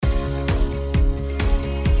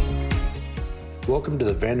Welcome to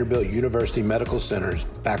the Vanderbilt University Medical Center's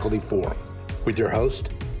Faculty Forum with your host,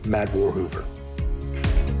 Matt Warhoover.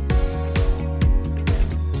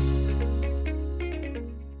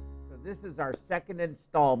 So this is our second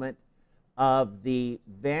installment of the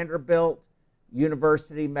Vanderbilt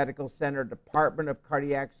University Medical Center Department of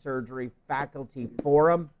Cardiac Surgery Faculty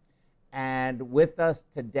Forum. And with us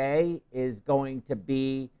today is going to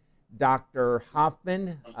be Dr.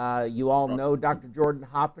 Hoffman. You all know Dr. Jordan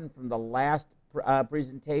Hoffman from the last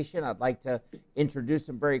presentation. I'd like to introduce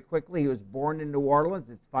him very quickly. He was born in New Orleans.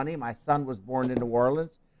 It's funny, my son was born in New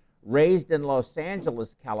Orleans, raised in Los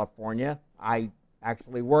Angeles, California. I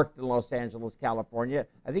actually worked in Los Angeles, California.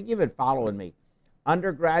 I think you've been following me.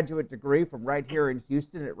 Undergraduate degree from right here in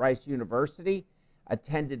Houston at Rice University.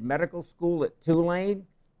 Attended medical school at Tulane.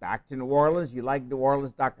 Back to New Orleans. You like New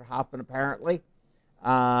Orleans, Dr. Hoffman, apparently.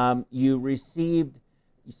 You received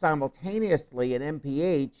simultaneously an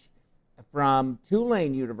MPH from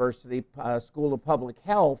Tulane University School of Public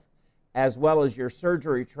Health, as well as your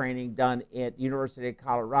surgery training done at University of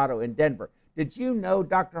Colorado in Denver. Did you know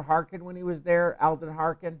Dr. Harkin when he was there, Alden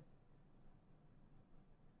Harkin?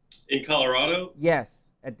 In Colorado?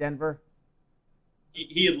 Yes, at Denver.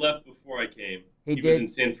 He had left before I came. He was did? In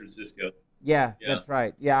San Francisco. Yeah, that's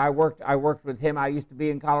right. Yeah, I worked with him. I used to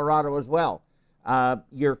be in Colorado as well.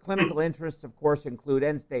 Your clinical interests, of course, include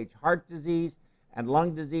end-stage heart disease and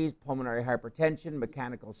lung disease, pulmonary hypertension,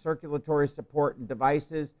 mechanical circulatory support and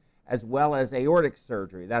devices, as well as aortic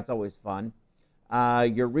surgery. That's always fun.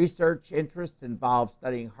 Your research interests involve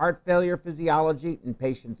studying heart failure physiology in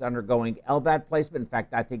patients undergoing LVAD placement. In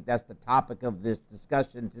fact, I think that's the topic of this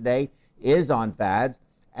discussion today, is on VADs,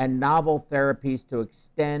 and novel therapies to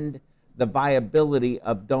extend the viability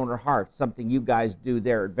of donor hearts, something you guys do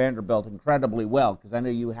there at Vanderbilt incredibly well, because I know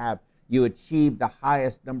you achieved the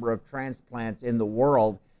highest number of transplants in the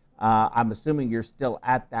world. I'm assuming you're still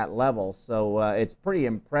at that level, so it's pretty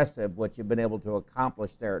impressive what you've been able to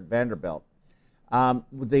accomplish there at Vanderbilt.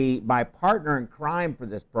 My partner in crime for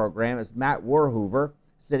this program is Matt Warhoover,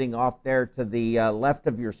 sitting off there to the left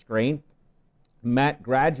of your screen. Matt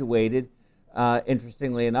graduated,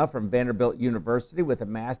 interestingly enough, from Vanderbilt University with a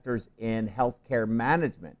master's in healthcare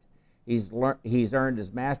management. He's earned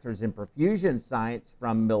his master's in perfusion science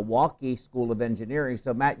from Milwaukee School of Engineering.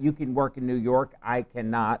 So, Matt, you can work in New York. I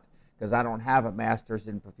cannot, because I don't have a master's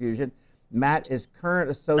in perfusion. Matt is current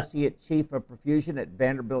associate chief of perfusion at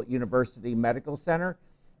Vanderbilt University Medical Center,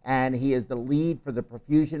 and he is the lead for the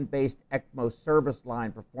perfusion-based ECMO service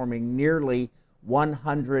line, performing nearly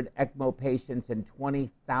 100 ECMO patients and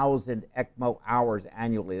 20,000 ECMO hours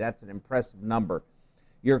annually. That's an impressive number.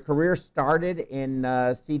 Your career started in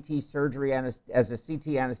CT surgery as a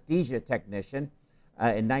CT anesthesia technician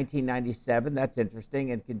in 1997. That's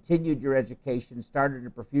interesting. And continued your education, started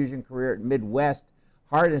a perfusion career at Midwest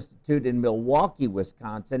Heart Institute in Milwaukee,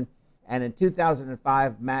 Wisconsin. And in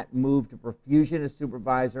 2005, Matt moved to perfusion as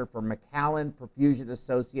supervisor for McAllen Perfusion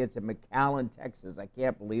Associates in McAllen, Texas. I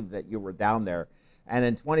can't believe that you were down there. And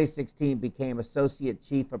in 2016, became associate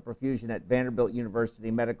chief of perfusion at Vanderbilt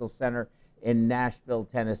University Medical Center in Nashville,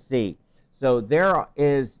 Tennessee. So there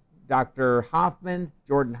is Dr. Hoffman,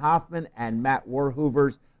 Jordan Hoffman, and Matt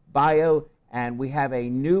Warhoover's bio. And we have a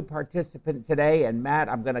new participant today. And Matt,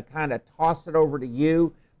 I'm going to kind of toss it over to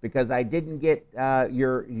you because I didn't get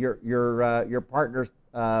your partner's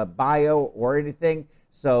bio or anything.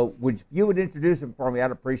 So if you would introduce him for me, I'd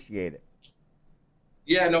appreciate it.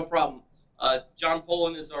 Yeah, no problem. John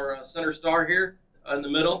Poland is our center star here in the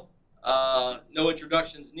middle. No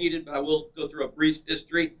introductions needed, but I will go through a brief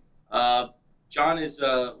history. John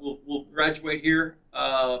will graduate here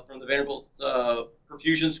from the Vanderbilt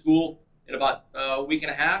Perfusion School in about a week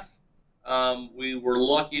and a half. We were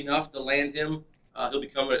lucky enough to land him. He'll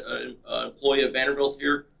become an employee of Vanderbilt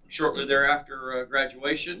here shortly thereafter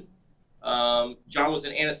graduation. John was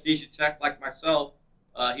an anesthesia tech like myself.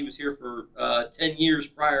 He was here for 10 years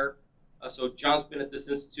prior. So John's been at this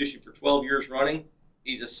institution for 12 years running.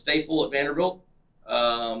 He's a staple at Vanderbilt.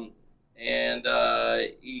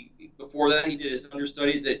 Before that, he did his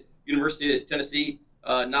understudies at University of Tennessee,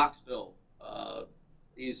 Knoxville.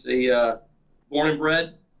 He's born and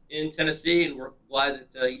bred in Tennessee, and we're glad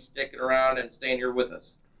that he's sticking around and staying here with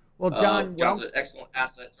us. Well, John, John's an excellent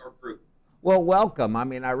asset to our group. Well, welcome. I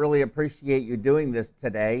mean, I really appreciate you doing this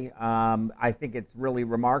today. I think it's really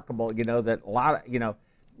remarkable, that a lot of,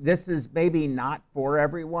 this is maybe not for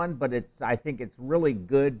everyone, but I think it's really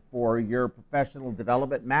good for your professional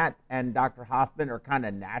development. Matt and Dr. Hoffman are kind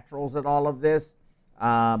of naturals at all of this,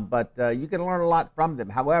 but you can learn a lot from them.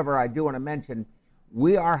 However, I do want to mention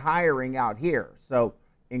we are hiring out here. So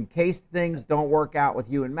in case things don't work out with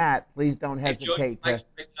you and Matt, please don't hesitate Joe, your to. mic's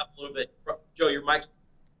picking up a little bit. Joe, your mic's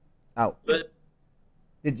Oh, good.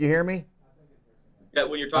 did you hear me? Yeah,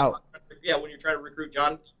 when you're talking when you're trying to recruit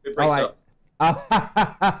John, it breaks up.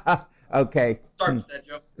 Oh, okay. Sorry about that,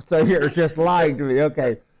 Joe. So you're just lying to me.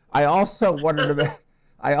 Okay. I also wanted to.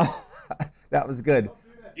 That was good.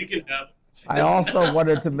 You can have. I also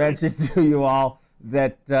wanted to mention to you all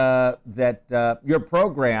that your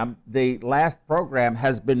program, the last program,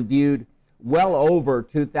 has been viewed well over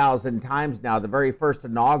 2,000 times now, the very first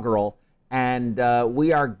inaugural, and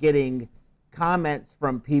we are getting comments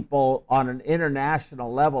from people on an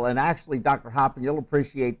international level. And actually, Dr. Hoffman, you'll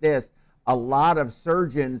appreciate this. A lot of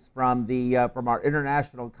surgeons from our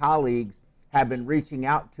international colleagues have been reaching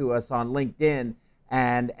out to us on LinkedIn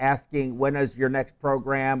and asking, when is your next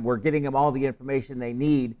program? We're getting them all the information they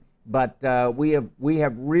need, but we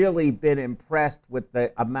have really been impressed with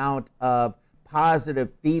the amount of positive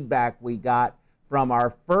feedback we got from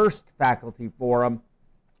our first faculty forum,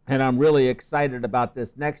 and I'm really excited about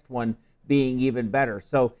this next one being even better.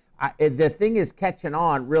 So the thing is catching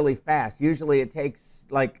on really fast. Usually it takes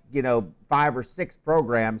 5 or 6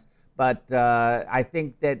 programs, but I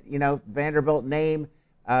think that Vanderbilt name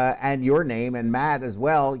and your name and Matt as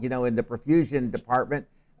well, in the perfusion department,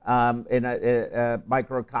 in a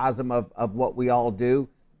microcosm of what we all do,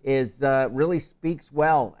 is really speaks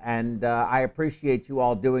well, and I appreciate you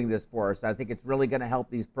all doing this for us. I think it's really going to help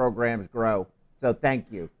these programs grow. So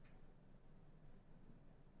thank you.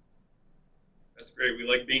 That's great. We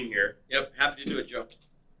like being here. Yep, happy to do it, Joe.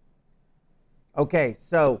 Okay,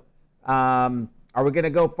 so are we going to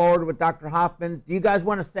go forward with Dr. Hoffman? Do you guys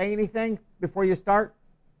want to say anything before you start?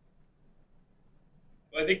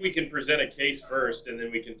 Well, I think we can present a case first, and then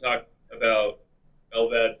we can talk about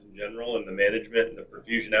LVADs in general and the management and the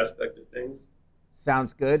perfusion aspect of things.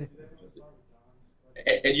 Sounds good.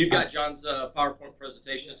 And you've got John's PowerPoint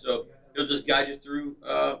presentation, so he'll just guide you through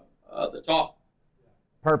the talk.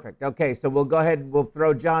 Perfect. Okay, so we'll go ahead and we'll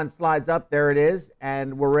throw John's slides up. There it is,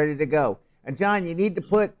 and we're ready to go. And John, you need to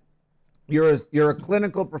put, you're a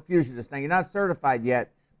clinical perfusionist. Now, you're not certified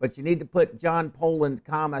yet, but you need to put John Poland,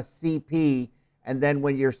 CP, and then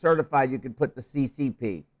when you're certified, you can put the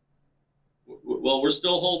CCP. Well, we're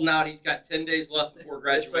still holding out. He's got 10 days left before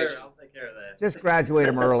graduation. Yes, sir. I'll take care of that. Just graduate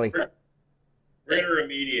him early. We're going to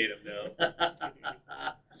remediate him now.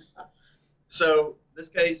 So this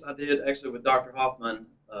case I did actually with Dr. Hoffman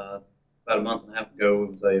about a month and a half ago.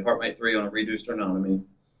 It was a HeartMate 3 on a reduced sternotomy.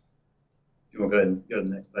 If you want to go ahead and go to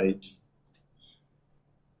the next page.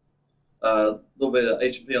 A little bit of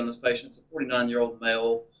H&P on this patient. It's a 49-year-old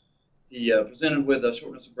male. He presented with a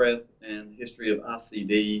shortness of breath and history of ICD.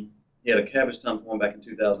 He had a cabbage tongue formed back in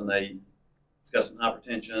 2008. He's got some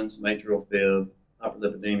hypertension, some atrial fib,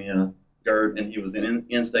 hyperlipidemia, GERD, and he was in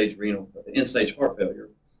end-stage heart failure.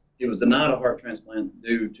 He was denied a heart transplant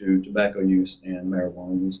due to tobacco use and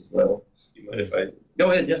marijuana use as well. Do you mind if I?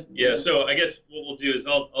 Go ahead. Yeah. Yeah. So I guess what we'll do is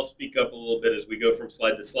I'll speak up a little bit as we go from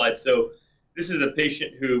slide to slide. So this is a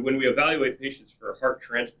patient who, when we evaluate patients for a heart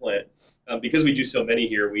transplant, because we do so many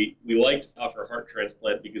here, we like to offer heart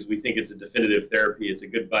transplant because we think it's a definitive therapy. It's a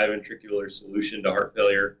good biventricular solution to heart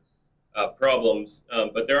failure problems.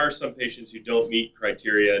 But there are some patients who don't meet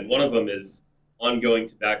criteria, and one of them is ongoing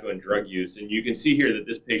tobacco and drug use. And you can see here that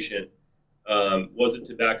this patient was a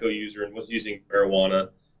tobacco user and was using marijuana.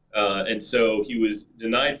 And so he was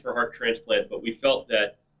denied for heart transplant, but we felt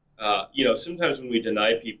that, sometimes when we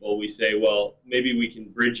deny people, we say, well, maybe we can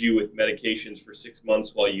bridge you with medications for 6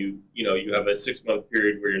 months while you have a 6-month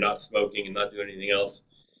period where you're not smoking and not doing anything else.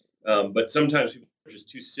 But sometimes people are just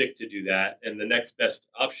too sick to do that. And the next best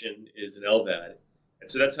option is an LVAD. And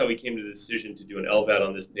so that's how we came to the decision to do an LVAD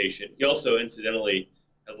on this patient. He also, incidentally,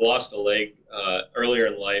 had lost a leg earlier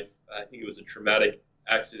in life. I think it was a traumatic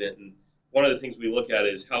accident. And one of the things we look at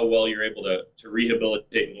is how well you're able to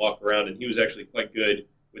rehabilitate and walk around. And he was actually quite good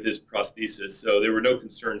with his prosthesis. So there were no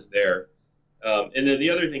concerns there. And then the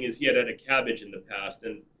other thing is he had a cabbage in the past.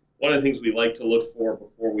 And one of the things we like to look for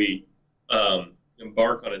before we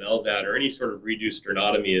embark on an LVAD or any sort of reduced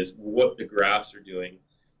sternotomy is what the grafts are doing.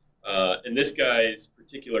 And this guy's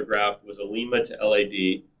particular graft was a Lima to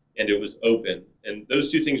LAD, and it was open. And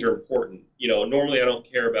those two things are important. Normally I don't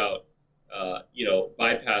care about,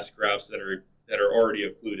 bypass grafts that are already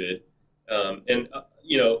occluded.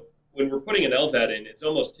 When we're putting an LVAD in, it's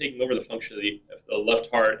almost taking over the function of the left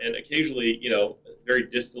heart, and occasionally, very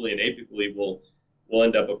distally and apically, we'll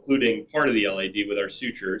end up occluding part of the LAD with our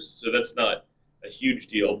sutures. So that's not a huge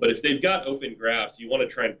deal. But if they've got open grafts, you want to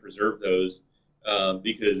try and preserve those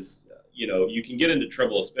because you can get into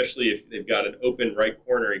trouble, especially if they've got an open right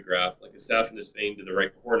coronary graft, like a saphenous vein to the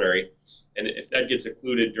right coronary. And if that gets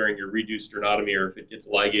occluded during your reduced sternotomy, or if it gets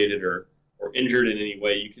ligated or injured in any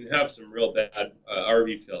way, you can have some real bad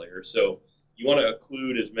RV failure. So you want to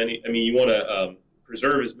occlude as many, you want to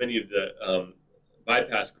preserve as many of the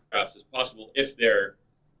bypass grafts as possible if they're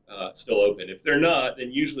still open. If they're not,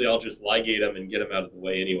 then usually I'll just ligate them and get them out of the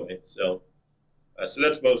way anyway. So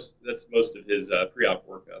that's most of his pre-op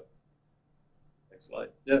workup. Next slide.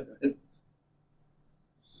 Yeah.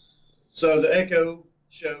 So the echo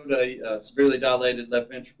showed a severely dilated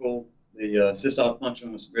left ventricle. The systolic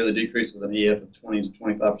function was severely decreased with an EF of 20 to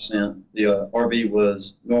 25%. The RV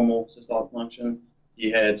was normal systolic function.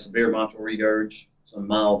 He had severe mitral regurg, some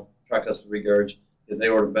mild tricuspid regurg. His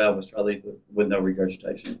aortic valve was trilethal with no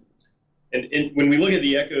regurgitation. And when we look at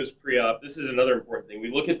the echoes pre-op, this is another important thing. We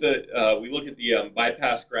look at the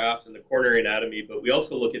bypass grafts and the coronary anatomy, but we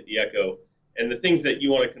also look at the echo. And the things that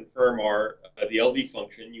you want to confirm are the LV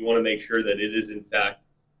function. You want to make sure that it is in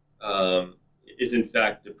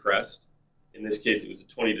fact depressed. In this case, it was a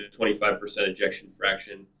 20 to 25% ejection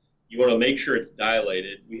fraction. You want to make sure it's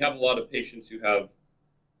dilated. We have a lot of patients who have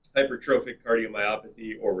hypertrophic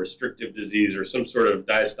cardiomyopathy or restrictive disease or some sort of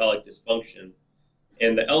diastolic dysfunction.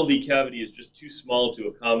 And the LV cavity is just too small to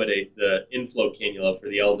accommodate the inflow cannula for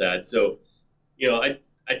the LVAD. So,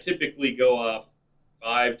 I typically go off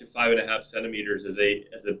 5 to 5.5 centimeters as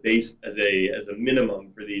a minimum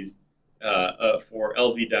for these for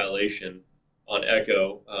LV dilation on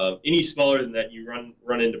echo. Any smaller than that, you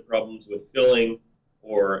run into problems with filling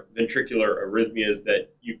or ventricular arrhythmias that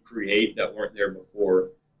you create that weren't there before.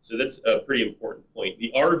 So that's a pretty important point.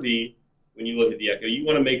 The RV, when you look at the echo, you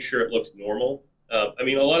want to make sure it looks normal.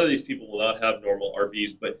 A lot of these people will not have normal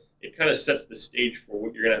RVs, but it kind of sets the stage for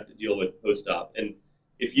what you're going to have to deal with post-op. And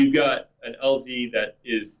if you've got an LV that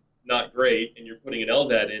is not great and you're putting an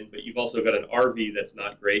LVAD in, but you've also got an RV that's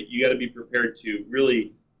not great, you got to be prepared to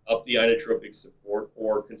really up the inotropic support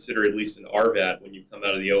or consider at least an RVAD when you come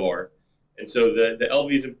out of the OR. And so the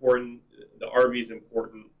LV is important, the RV is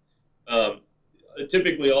important.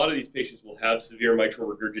 Typically, a lot of these patients will have severe mitral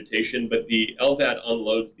regurgitation, but the LVAD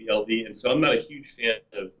unloads the LV, and so I'm not a huge fan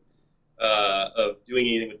of doing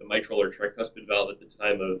anything with the mitral or tricuspid valve at the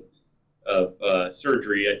time of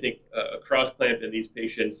surgery. I think a cross clamp in these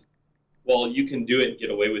patients, while you can do it and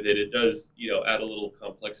get away with it, it does add a little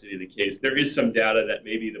complexity to the case. There is some data that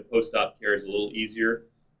maybe the post-op care is a little easier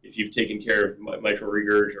if you've taken care of mitral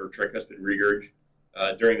regurg or tricuspid regurg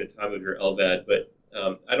during the time of your LVAD, but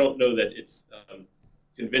I don't know that it's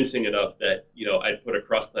convincing enough that I'd put a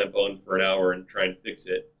cross clamp on for an hour and try and fix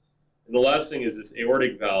it. And the last thing is this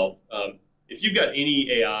aortic valve. If you've got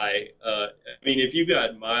any AI, if you've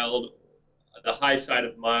got mild, the high side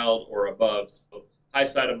of mild or above, so high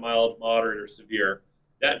side of mild, moderate, or severe,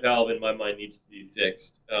 that valve in my mind needs to be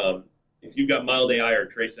fixed. If you've got mild AI or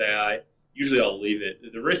trace AI, usually I'll leave it.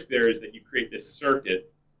 The risk there is that you create this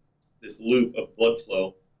circuit, this loop of blood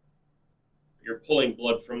flow. You're pulling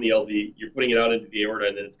blood from the LV, you're putting it out into the aorta,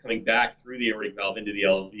 and then it's coming back through the aortic valve into the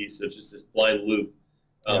LV, so it's just this blind loop,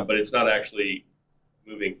 but it's not actually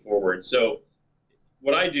moving forward. So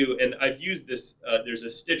what I do, and I've used this, there's a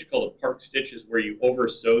stitch called a Park stitch, is where you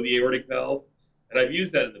over-sew the aortic valve, and I've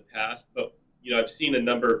used that in the past, but I've seen a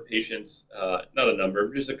number of patients, not a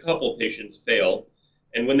number, just a couple patients fail,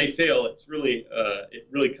 and when they fail, it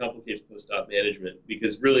really complicates post-op management,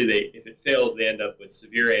 because really if it fails, they end up with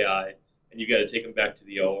severe AI, and you got to take them back to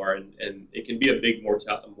the OR, and it can be a big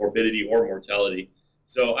morbidity or mortality.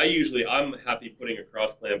 So I'm happy putting a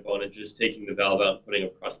cross clamp on and just taking the valve out and putting a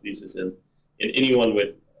prosthesis in anyone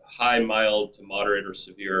with high, mild to moderate or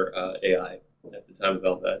severe AI at the time of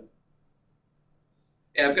LVAD.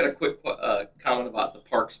 Yeah, I've got a quick comment about the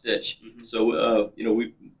Park stitch. Mm-hmm. So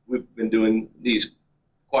we've been doing these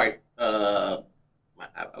quite. I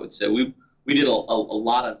would say we did a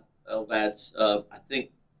lot of LVADs. I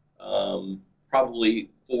think.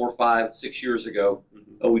 Probably 4, 5, 6 years ago,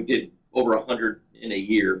 we did over 100 in a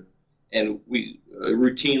year, and we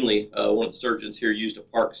routinely one of the surgeons here used a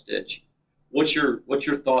Park stitch. What's your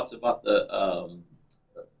thoughts about the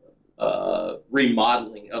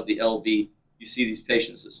remodeling of the LV? You see these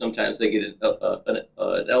patients that sometimes they get an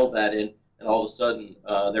LVAD in, and all of a sudden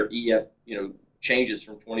their EF changes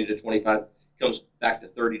from 20 to 25, comes back to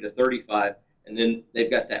 30 to 35. And then they've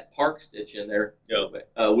got that Park stitch in there. Yeah.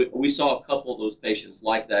 We saw a couple of those patients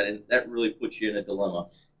like that, and that really puts you in a dilemma.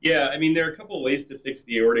 Yeah, there are a couple of ways to fix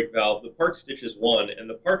the aortic valve. The Park stitch is one, and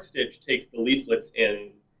the Park stitch takes the leaflets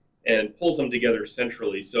and pulls them together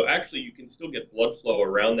centrally. So actually, you can still get blood flow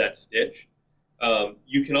around that stitch.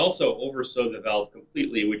 You can also oversew the valve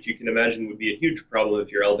completely, which you can imagine would be a huge problem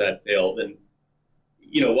if your LVAD failed. And,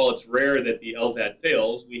 while it's rare that the LVAD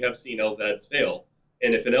fails, we have seen LVADs fail.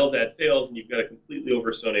 And if an LVAD fails and you've got a completely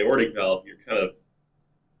oversewn aortic valve, you're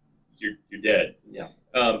dead. Yeah.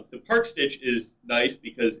 The Park stitch is nice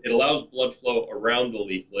because it allows blood flow around the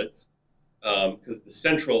leaflets, because the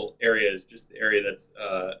central area is just the area that's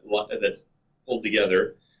pulled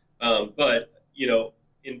together. But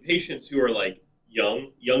in patients who are like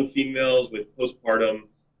young females with postpartum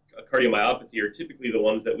cardiomyopathy are typically the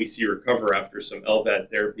ones that we see recover after some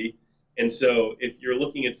LVAD therapy. And so if you're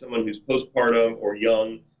looking at someone who's postpartum or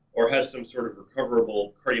young or has some sort of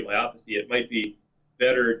recoverable cardiomyopathy, it might be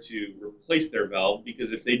better to replace their valve,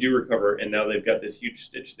 because if they do recover and now they've got this huge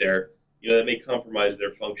stitch there, that may compromise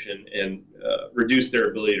their function and reduce their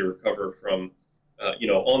ability to recover from,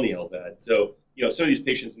 on the LVAD. So, some of these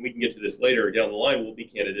patients, and we can get to this later down the line, will be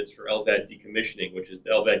candidates for LVAD decommissioning, which is the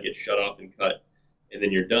LVAD gets shut off and cut, and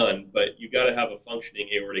then you're done. But you got to have a functioning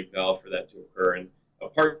aortic valve for that to occur. And a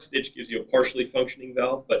Park stitch gives you a partially functioning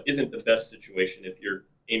valve, but isn't the best situation if you're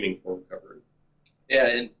aiming for recovery. Yeah,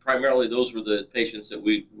 and primarily those were the patients that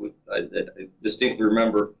that I distinctly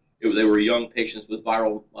remember. They were young patients with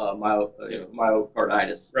viral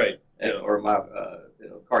myocarditis, right? Or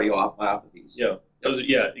cardiomyopathies. Yeah,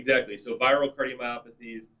 exactly. So viral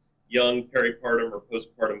cardiomyopathies, young peripartum or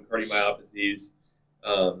postpartum cardiomyopathies.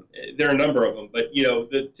 There are a number of them, but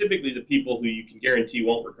typically the people who you can guarantee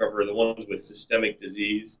won't recover are the ones with systemic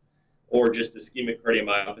disease or just ischemic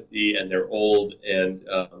cardiomyopathy, and they're old and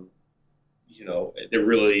they're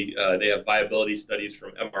really they have viability studies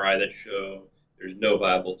from MRI that show there's no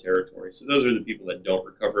viable territory. So those are the people that don't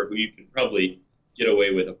recover, who you can probably get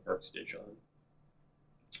away with a Park stitch on.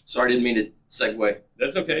 Sorry, I didn't mean to segue.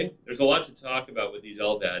 That's okay. There's a lot to talk about with these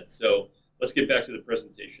LVADs. So let's get back to the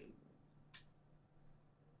presentation.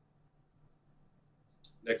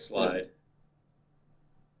 Next slide.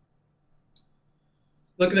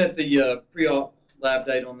 Looking at the pre-op lab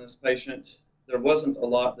data on this patient, there wasn't a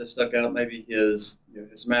lot that stuck out. Maybe his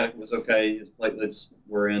somatic was okay. His platelets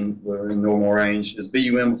were in normal range. His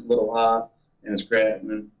BUM was a little high, and his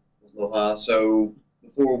creatinine was a little high. So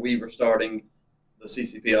before we were starting the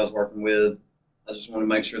CCP I was working with, I just wanted to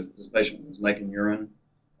make sure that this patient was making urine,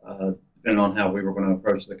 depending on how we were going to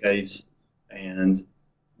approach the case. And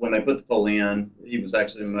when they put the Foley in, he was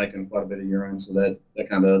actually making quite a bit of urine, so that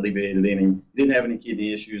kind of alleviated any. He didn't have any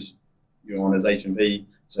kidney issues, on his H&P,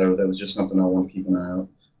 so that was just something I wanted to keep an eye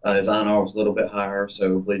on. His INR was a little bit higher,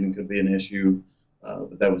 so bleeding could be an issue,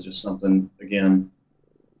 but that was just something, again,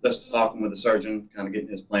 that's talking with the surgeon, kind of getting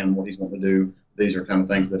his plan on what he's wanting to do. These are kind of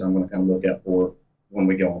things that I'm going to kind of look out for when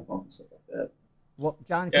we go on pump and stuff like that. Well,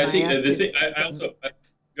 John, I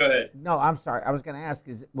go ahead. No, I'm sorry. I was going to ask: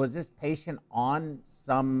 was this patient on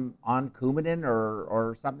Coumadin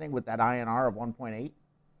or something with that INR of 1.8?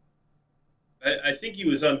 I think he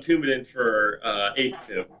was on Coumadin for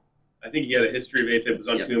AFib. I think he had a history of AFib, was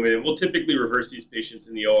on Coumadin. We'll typically reverse these patients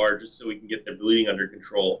in the OR just so we can get their bleeding under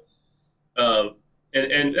control.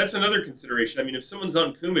 And that's another consideration. I mean, if someone's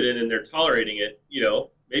on Coumadin and they're tolerating it,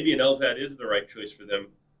 maybe an LVAD is the right choice for them.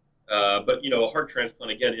 But a heart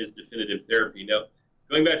transplant, again, is definitive therapy. Now,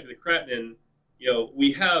 going back to the creatinine,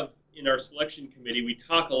 we have in our selection committee, we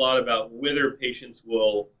talk a lot about whether patients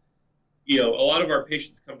will, a lot of our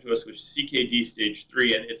patients come to us with CKD stage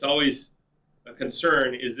 3, and it's always a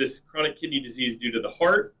concern, is this chronic kidney disease due to the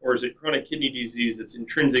heart, or is it chronic kidney disease that's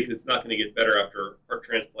intrinsic, that's not going to get better after heart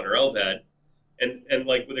transplant or LVAD? And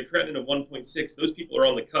like with a creatinine of 1.6, those people are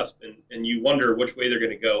on the cusp, and you wonder which way they're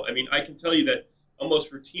going to go. I mean, I can tell you that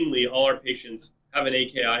almost routinely, all our patients have an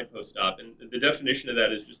AKI post-op, and the definition of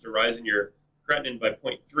that is just a rise in your creatinine by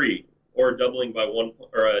 0.3, or doubling by 1,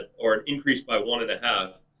 or an increase by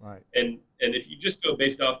 1.5. Right. And if you just go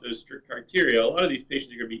based off those strict criteria, a lot of these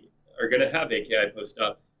patients are going to have AKI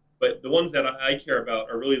post-op. But the ones that I care about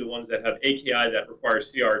are really the ones that have AKI that require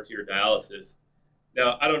CRT or dialysis.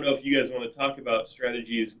 Now, I don't know if you guys want to talk about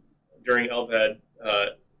strategies during LVAD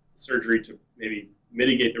surgery to maybe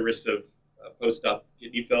mitigate the risk of post-op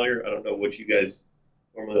kidney failure. I don't know what you guys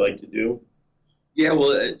normally like to do. Yeah,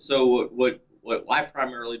 well, so what I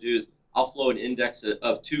primarily do is I'll flow an index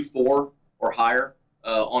of 2.4 or higher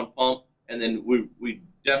on pump, and then we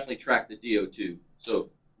definitely track the DO2. So,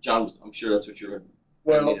 John, I'm sure that's what you're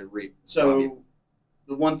going to read. So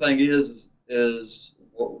the one thing is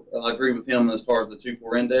I agree with him as far as the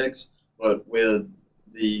 2.4 index, but with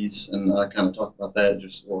these, and I kind of talked about that,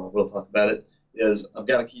 or I will talk about it, is I've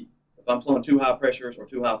got to keep if I'm flowing too high pressures or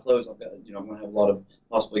too high flows, I've got, I'm going to have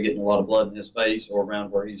possibly getting a lot of blood in his face or around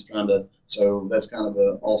where he's trying to. So that's kind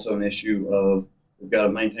of also an issue of we've got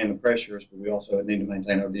to maintain the pressures, but we also need to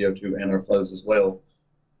maintain our VO2 and our flows as well.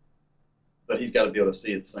 But he's got to be able to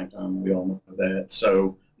see at the same time. We all know that.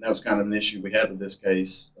 So that was kind of an issue we had with this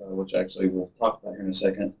case, which actually we'll talk about here in a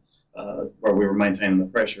second, where we were maintaining the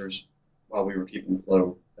pressures while we were keeping the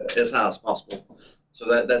flow as high as possible.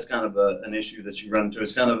 So that's kind of an issue that you run into.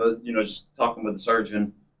 It's kind of just talking with the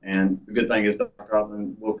surgeon. And the good thing is Dr.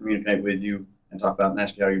 Hoffman will communicate with you and talk about and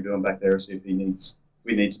ask you how you're doing back there, see if we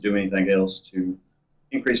need to do anything else to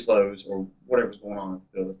increase flows or whatever's going on in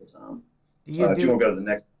the field at the time. If you want to go to the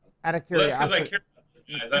next. Out of Well, that's because curiosity. I care about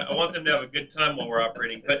these guys. I want them to have a good time while we're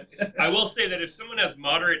operating. But I will say that if someone has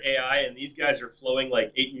moderate AI and these guys are flowing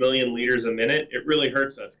like 8 million liters a minute, it really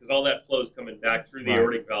hurts us because all that flow is coming back through the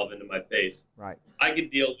aortic valve into my face. Right. I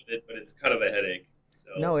could deal with it, but it's kind of a headache.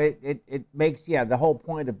 So. No, it makes, the whole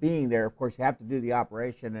point of being there, of course, you have to do the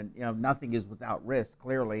operation, and, nothing is without risk,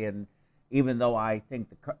 clearly. And even though I think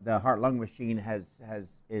the heart-lung machine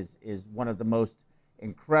is one of the most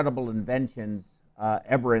incredible inventions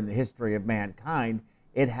ever in the history of mankind,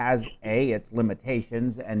 it has A, its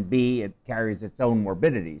limitations, and B, it carries its own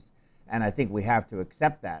morbidities. And I think we have to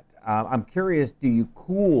accept that. I'm curious, do you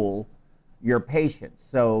cool your patients?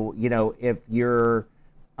 So, if you're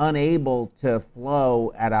unable to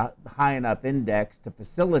flow at a high enough index to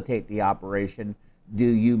facilitate the operation, do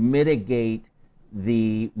you mitigate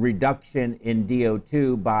the reduction in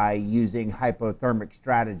DO2 by using hypothermic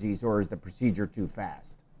strategies, or is the procedure too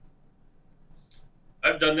fast?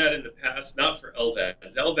 I've done that in the past, not for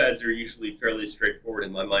LVADs. LVADs are usually fairly straightforward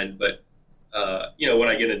in my mind, but when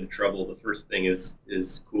I get into trouble, the first thing is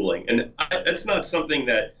cooling. And that's not something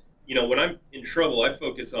that, when I'm in trouble, I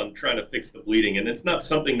focus on trying to fix the bleeding, and it's not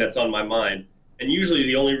something that's on my mind. And usually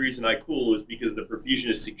the only reason I cool is because the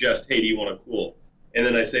perfusionist suggests, hey, do you want to cool? And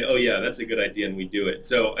then I say, oh yeah, that's a good idea, and we do it.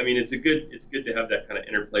 So, I mean, it's good to have that kind of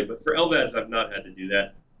interplay. But for LVADs, I've not had to do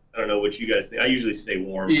that. I don't know what you guys think. I usually stay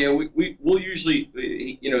warm. Yeah, we'll usually,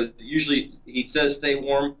 usually he says stay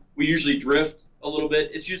warm. We usually drift a little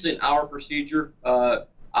bit. It's usually an hour procedure,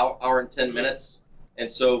 hour and 10 minutes.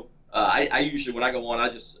 And so I usually, when I go on,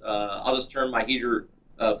 I'll just turn my heater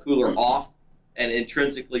cooler off and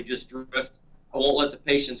intrinsically just drift. I won't let the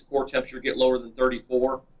patient's core temperature get lower than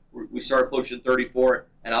 34. We start approaching 34,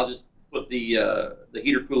 and I'll just put the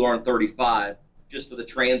heater cooler on 35 just for the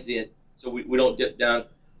transient, so we don't dip down.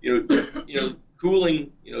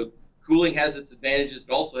 Cooling has its advantages,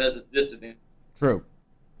 but also has its disadvantages. True.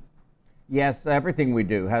 Yes, everything we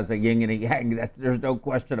do has a yin and a yang. There's no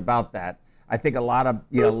question about that. I think a lot of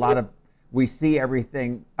we see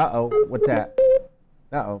everything. What's that?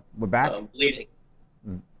 We're back. Bleeding.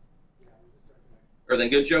 Everything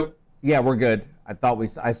good, Joe? Yeah, we're good.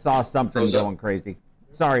 I saw something going crazy.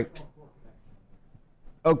 Sorry.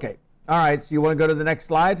 Okay. All right. So you want to go to the next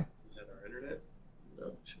slide? Is that our internet? No,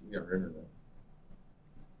 it should be our internet.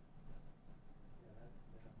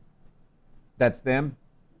 That's them?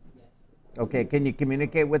 Okay. Can you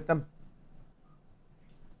communicate with them?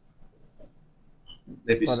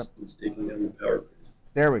 Maybe it's taking down the power.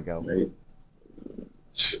 There we go. Right.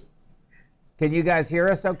 Can you guys hear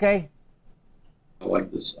us okay? I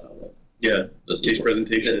like this. Yeah, case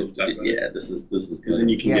presentation. Yeah, this is because then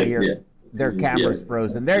you can get their camera's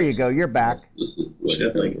frozen. There you go. You're back. This is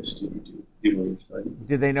like a studio.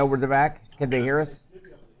 Do they know we're back? Can they hear us?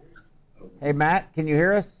 Hey, Matt, can you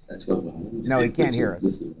hear us? No, he can't hear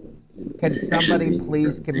us. Can somebody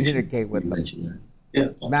please communicate with them? Yeah.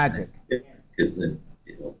 Magic. Because then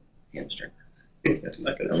it'll hamstring. I'm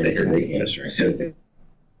not going to say hamstring.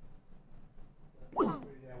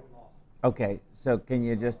 Okay, so can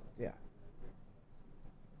you just,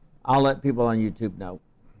 I'll let people on YouTube know.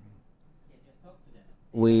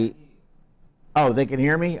 They can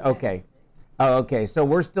hear me? Okay. Oh, okay, so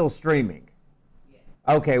we're still streaming.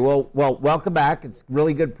 Okay, well, welcome back. It's a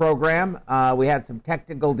really good program. We had some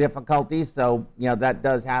technical difficulties, so, that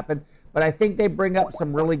does happen. But I think they bring up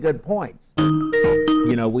some really good points.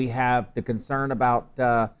 We have the concern about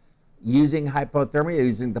using hypothermia,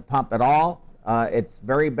 using the pump at all. It's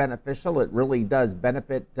very beneficial. It really does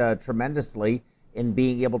benefit tremendously in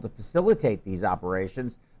being able to facilitate these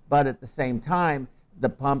operations. But at the same time, the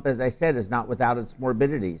pump, as I said, is not without its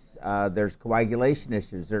morbidities. There's coagulation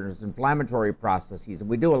issues. There's inflammatory processes. And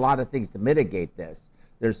we do a lot of things to mitigate this.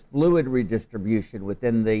 There's fluid redistribution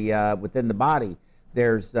within the body.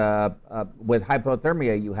 There's, with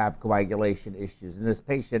hypothermia, you have coagulation issues. And this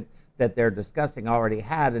patient that they're discussing already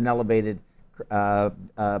had an elevated INR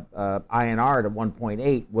to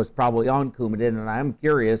 1.8, was probably on Coumadin, and I'm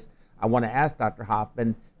curious. I want to ask Dr.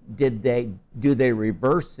 Hoffman, do they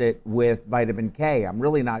reverse it with vitamin K? I'm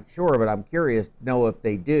really not sure, but I'm curious to know if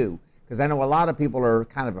they do, because I know a lot of people are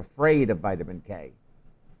kind of afraid of vitamin K.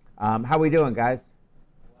 How are we doing, guys?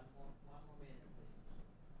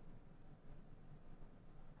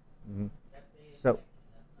 Mm-hmm. So,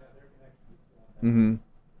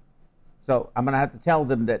 so I'm going to have to tell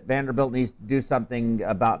them that Vanderbilt needs to do something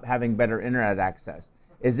about having better internet access.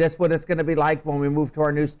 Is this what it's going to be like when we move to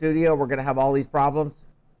our new studio? We're going to have all these problems?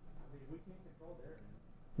 We can't control their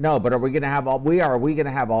internet. No, but are we going to have all? Are we going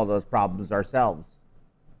to have all those problems ourselves?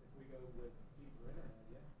 If we go with cheaper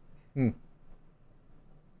internet,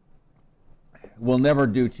 yeah. We'll never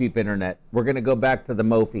do cheap internet. We're going to go back to the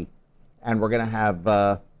Mophie, and we're going to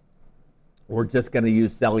have. We're just going to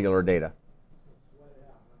use cellular data.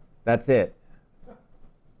 That's it.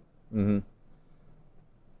 Mm-hmm.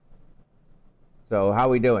 So how are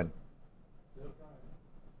we doing?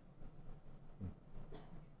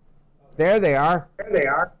 There they are. There they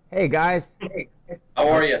are. Hey, guys. Hey, how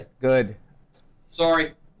are you? Good.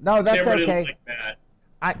 Sorry. No, that's Camera didn't okay. like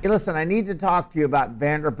that. Listen, I need to talk to you about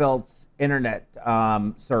Vanderbilt's internet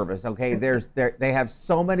service, okay? They have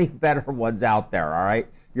so many better ones out there, all right?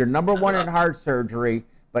 You're number one in heart surgery,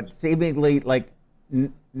 but seemingly like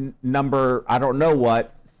number, I don't know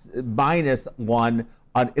what, -1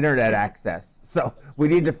 on internet access. So we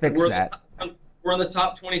need to fix that. We're in the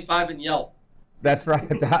top 25 in Yelp. That's right.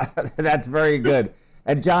 That's very good.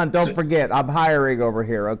 And John, don't forget, I'm hiring over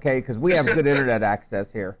here, okay? Because we have good internet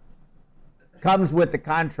access here. Comes with the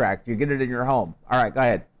contract. You get it in your home. All right, go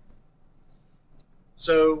ahead.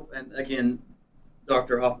 So, and again,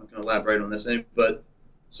 Dr. Hoffman can elaborate on this, but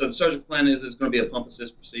so the surgical plan is it's going to be a pump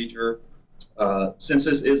assist procedure. Since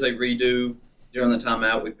this is a redo, during the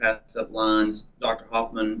timeout, we passed up lines. Dr.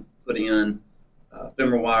 Hoffman put in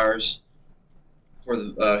femoral wires for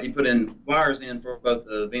the. He put in wires in for both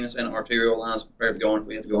the venous and arterial lines prepared to go on.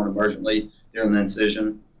 We had to go on emergently during the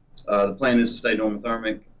incision. The plan is to stay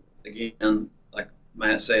normothermic. Again, like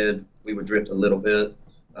Matt said, we would drift a little bit,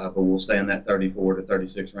 but we'll stay in that 34 to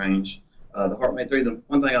 36 range. The HeartMate 3, the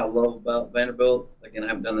one thing I love about Vanderbilt, again, I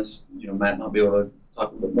haven't done this, Matt might be able to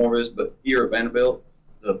talk a little bit more of this, but here at Vanderbilt,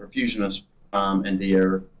 the Perfusionists and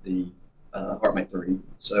de-air the HeartMate 3.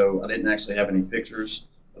 So I didn't actually have any pictures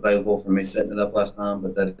available for me setting it up last time,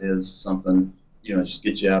 but that is something, just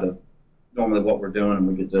get you out of normally what we're doing, and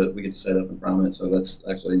we get to set up and prime it. So that's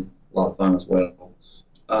actually a lot of fun as well.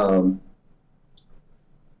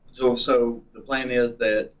 So the plan is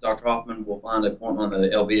that Dr. Hoffman will find a point on the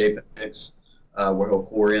LV apex where he'll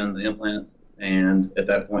core in the implant, and at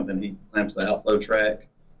that point, then he clamps the outflow track,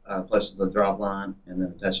 places the drop line, and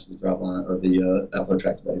then attaches the drop line or the outflow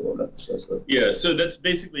track to the aorta. So that's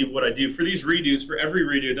basically what I do for these redos. For every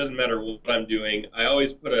redo, it doesn't matter what I'm doing. I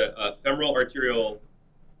always put a femoral arterial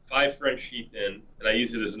 5 French sheath in, and I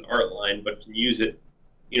use it as an art line, but can use it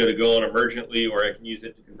to go on emergently, or I can use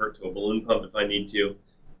it to convert to a balloon pump if I need to.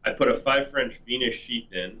 I put a 5 French venous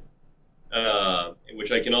sheath in,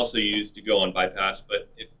 which I can also use to go on bypass, but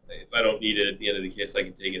if I don't need it at the end of the case, I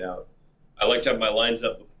can take it out. I like to have my lines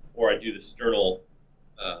up before I do the sternal,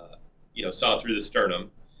 saw through the sternum.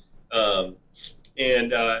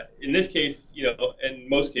 In this case, in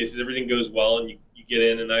most cases, everything goes well, and you get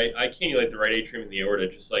in, and I cannulate the right atrium and the aorta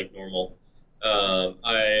just like normal.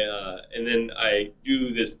 And then I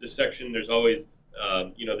do this dissection. There's always,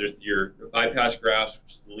 there's your bypass grafts,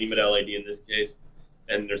 which is the Lima LAD in this case,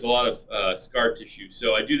 and there's a lot of scar tissue.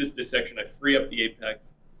 So I do this dissection. I free up the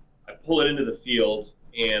apex. I pull it into the field,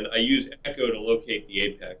 and I use echo to locate the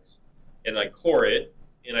apex. And I core it,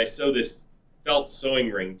 and I sew this felt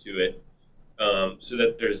sewing ring to it so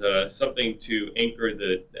that there's something to anchor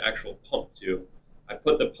the actual pump to. I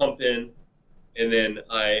put the pump in, and then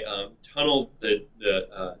I tunnel the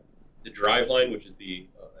drive line, which is the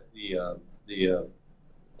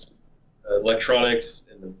electronics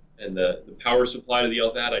and the power supply to the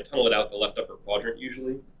LVAD. I tunnel it out the left upper quadrant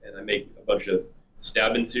usually, and I make a bunch of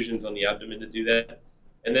stab incisions on the abdomen to do that.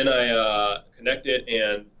 And then I connect it,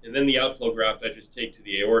 and then the outflow graft I just take to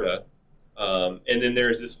the aorta. And then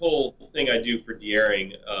there's this whole thing I do for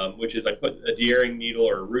de-airing, which is I put a de-airing needle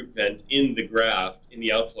or a root vent in the graft, in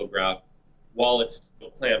the outflow graft, while it's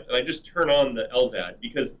still clamped. And I just turn on the LVAD,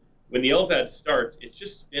 because when the LVAD starts, it's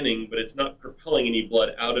just spinning, but it's not propelling any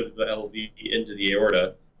blood out of the LV into the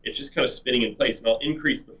aorta. It's just kind of spinning in place, and I'll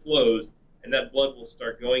increase the flows, and that blood will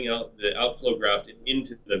start going out the outflow graft and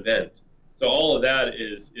into the vent. So all of that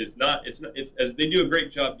is not, it's as they do a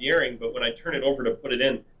great job de-airing, but when I turn it over to put it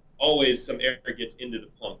in, always some air gets into the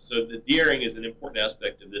pump. So the de-airing is an important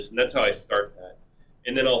aspect of this, and that's how I start that.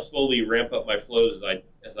 And then I'll slowly ramp up my flows as I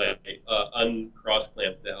as I uncross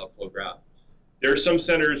clamp the outflow graft. There are some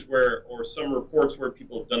centers where, or some reports where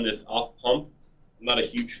people have done this off pump. I'm not a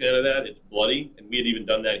huge fan of that. It's bloody, and we had even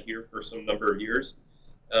done that here for some number of years.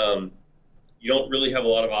 You don't really have a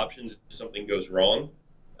lot of options if something goes wrong.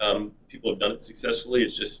 People have done it successfully.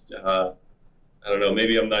 It's just, I don't know,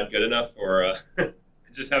 maybe I'm not good enough, or I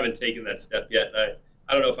just haven't taken that step yet. And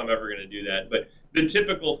I don't know if I'm ever going to do that. But the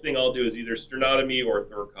typical thing I'll do is either sternotomy or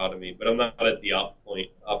thoracotomy, but I'm not at the off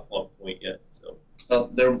pump point yet. So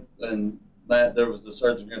there was a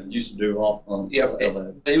surgeon here that used to do off pump. Yeah,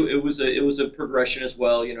 it was a progression as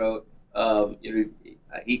well. He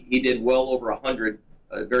did well over 100,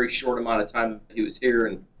 a very short amount of time that he was here,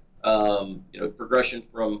 and progression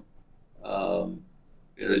from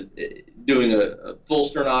doing a full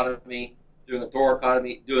sternotomy, doing a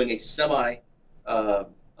thoracotomy, doing a semi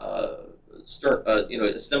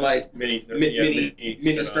mini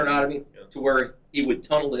sternotomy, to where he would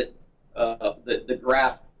tunnel it, the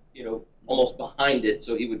graft, almost behind it,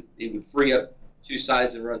 so he would free up two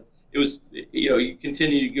sides and run. It was, you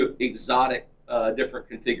continue to go exotic, different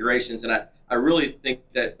configurations, and I really think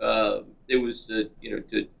that it was to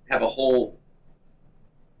have a whole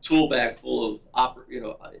tool bag full of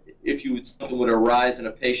if something would arise in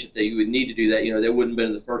a patient that you would need to do that, that wouldn't have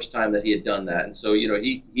been the first time that he had done that. And so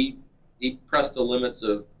he pressed the limits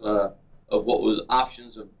of what was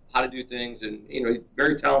options of how to do things, and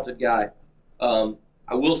very talented guy.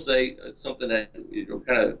 I will say something that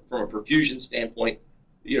kind of from a perfusion standpoint,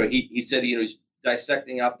 he said he's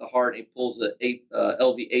dissecting out the heart, and he pulls the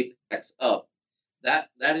LV apex up. That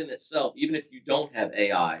in itself, even if you don't have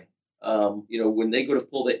AI, when they go to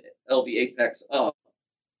pull the LV apex up,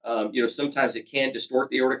 sometimes it can distort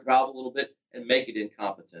the aortic valve a little bit and make it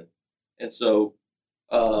incompetent. And so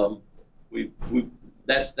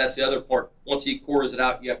that's the other part. Once he cores it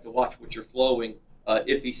out, you have to watch what you're flowing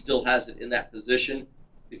if he still has it in that position,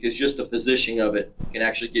 because just the positioning of it can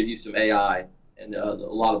actually give you some AI, and a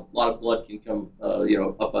lot of blood can come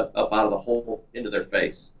up out of the hole into their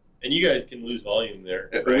face. And you guys can lose volume there.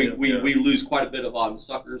 Right? We lose quite a bit of volume.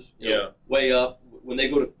 Suckers way up when they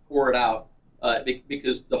go to core it out,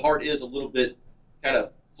 because the heart is a little bit kind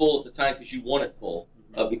of full at the time, because you want it full,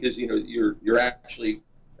 because you're actually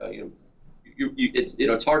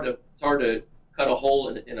it's hard to cut a hole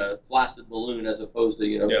in a flaccid balloon, as opposed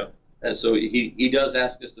to and so he does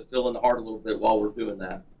ask us to fill in the heart a little bit while we're doing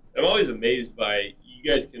that. I'm always amazed by, you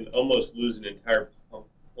guys can almost lose an entire pump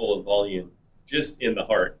full of volume just in the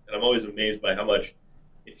heart, and I'm always amazed by how much,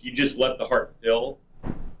 if you just let the heart fill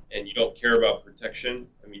and you don't care about protection,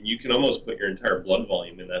 I mean, you can almost put your entire blood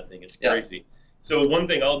volume in that thing. It's crazy. Yeah. So one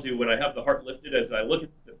thing I'll do when I have the heart lifted, as I look at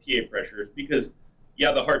the PA pressures, because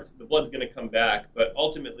the blood's going to come back, but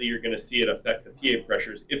ultimately you're going to see it affect the PA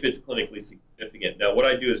pressures if it's clinically significant. Now, what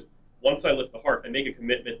I do is, once I lift the heart, I make a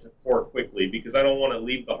commitment to core quickly, because I don't want to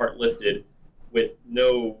leave the heart lifted with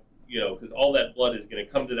no, because all that blood is going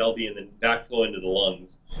to come to the LV and then backflow into the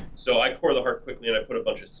lungs. So I core the heart quickly, and I put a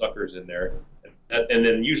bunch of suckers in there. And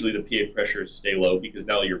then usually the PA pressures stay low, because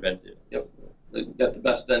now you're vented. Yep. You've got the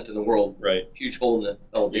best vent in the world. Right. Huge hole in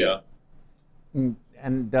the LV. Yeah.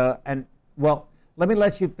 And well, let me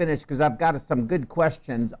let you finish, because I've got some good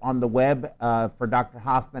questions on the web for Dr.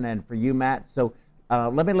 Hoffman and for you, Matt. So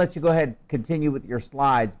let me let you go ahead and continue with your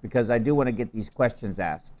slides, because I do want to get these questions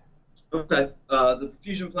asked. Okay. The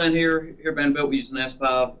perfusion plan here at Vanderbilt, we use an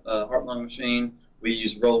S5 heart-lung machine. We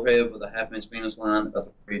use roller head with a half-inch venous line, a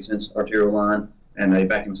 3/8" arterial line, and a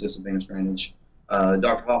vacuum assisted venous drainage.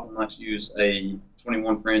 Dr. Hoffman likes to use a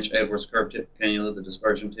 21 French Edwards curved tip cannula, the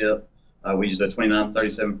dispersion tip. We use a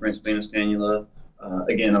 29-37 French venous cannula.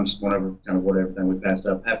 Again, I'm just going over kind of what everything we passed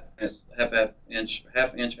up. Half inch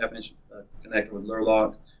connector with lure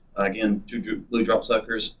lock. Again, 2 blue drop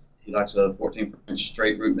suckers. He likes a 14 French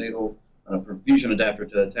straight root needle, a perfusion adapter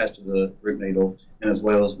to attach to the root needle, and as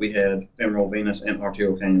well as we had femoral venous and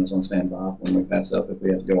arterial cannulas on standby when we pass up if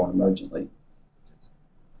we had to go on emergently.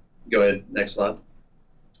 Go ahead, next slide.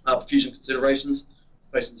 Perfusion considerations.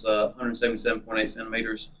 The patient's 177.8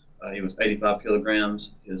 centimeters. He was 85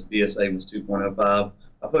 kilograms. His BSA was 2.05.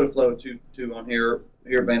 I put a flow of 2.2 on here.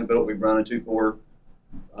 Here at Vanderbilt, we run a 2.4.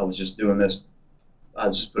 I was just doing this. I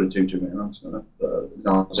just put a 2.2 in. I'm just going to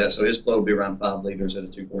acknowledge that. So his flow will be around 5 liters at a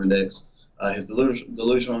 2.4 index. His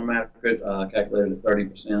delusional hematocrit calculated at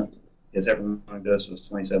 30%. His heparin dose was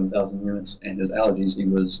 27,000 units, and his allergies, he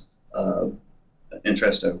was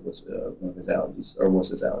Entresto was one of his allergies, or was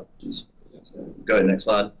his allergies. So go ahead, next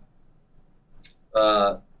slide.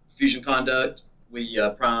 Perfusion conduct, we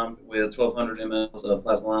primed with 1,200 mL of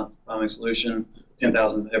plasma priming solution,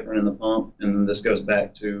 10,000 heparin in the pump, and this goes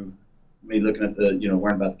back to me looking at the,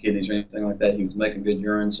 worrying about the kidneys or anything like that. He was making good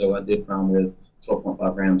urine, so I did prime with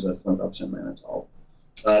 12.5 grams of 25% mannitol.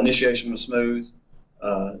 Initiation was smooth.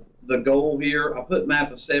 The goal here, I put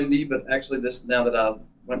MAP of 70, but actually this, now that I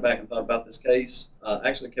went back and thought about this case,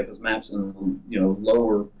 actually kept his MAPs in,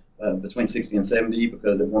 lower, between 60 and 70,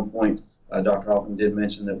 because at one point, Dr. Hoffman did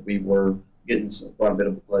mention that we were getting quite a bit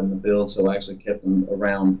of blood in the field, so I actually kept them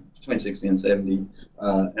around between 60 and 70.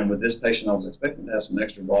 And with this patient, I was expecting to have some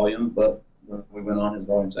extra volume, but when we went on, his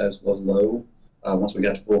volume status was low once we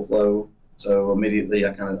got to full flow. So immediately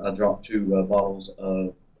I dropped 2 bottles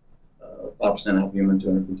of 5% albumin,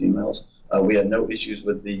 215 mL. We had no issues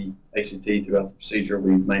with the ACT throughout the procedure.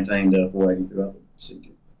 We maintained 480 throughout the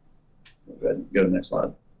procedure. Go ahead and go to the next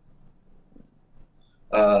slide.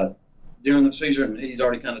 During the procedure, and he's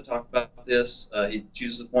already kind of talked about this, he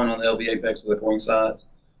chooses a point on the LV apex with a coring site.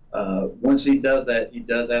 Once he does that, he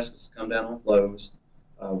does ask us to come down on flows.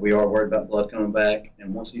 We are worried about blood coming back,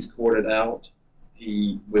 and once he's corded out,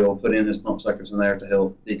 he will put in his pump suckers in there to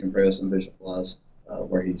help decompress and visualize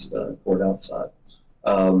where he's corded out the side.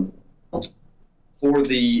 For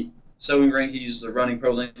the sewing ring, he uses a running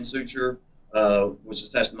Prolene suture, which is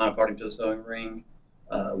attached the myocardium to the sewing ring.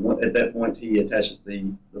 At that point, he attaches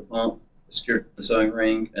the pump, secured to the sewing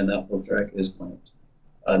ring, and the outflow track is clamped.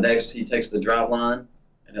 Next, he takes the drive line,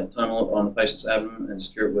 and he'll tunnel it on the patient's abdomen and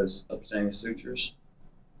secure it with subcutaneous sutures.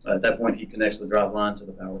 At that point, he connects the drive line to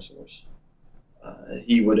the power source.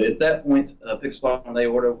 He would, at that point, pick a spot on the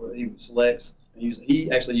aorta where he selects. And he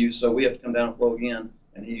actually uses, so we have to come down and flow again,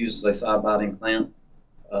 and he uses a side-biting clamp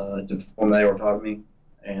to perform the aortotomy.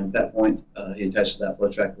 And at that point, he attaches that flow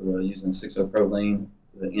track with using 6-0 Prolene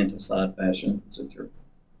with an end-to-side fashion suture.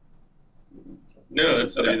 No,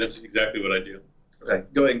 that's exactly what I do. Okay,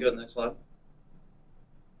 go ahead and go to the next slide.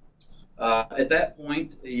 At that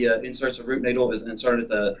point, he inserts a root needle, is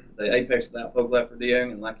inserted at the apex of that focal for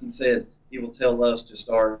dearing, and like he said, he will tell us to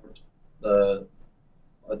start the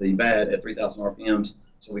VAD at 3,000 RPMs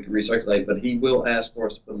so we can recirculate, but he will ask for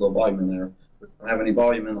us to put a little volume in there. If we don't have any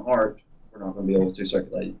volume in the heart, we're not going to be able to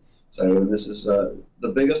circulate. So this is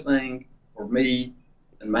the biggest thing for me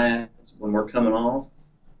and Matt when we're coming off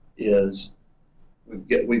is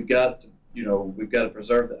we've got to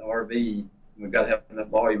preserve the RV. And we've got to have enough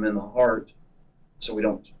volume in the heart so we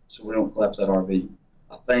don't collapse that RV.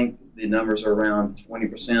 I think the numbers are around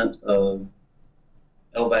 20% of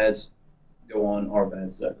LVADs go on RVADs.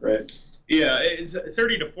 Is that correct? Yeah, it's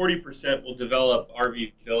 30 to 40% will develop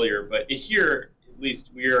RV failure, but here at least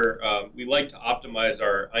we like to optimize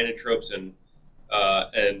our inotropes and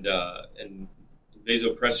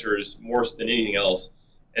vasopressors more than anything else.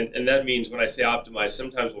 And that means when I say optimize,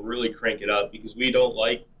 sometimes we'll really crank it up because we don't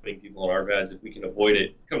like putting people on RVADs if we can avoid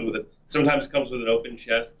it. Sometimes it comes with an open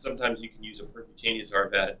chest. Sometimes you can use a percutaneous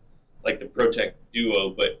RVAD like the Protect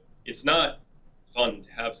Duo, but it's not fun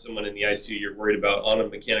to have someone in the ICU you're worried about on a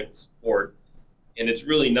mechanical support. And it's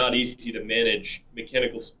really not easy to manage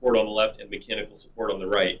mechanical support on the left and mechanical support on the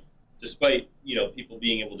right. Despite people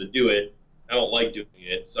being able to do it, I don't like doing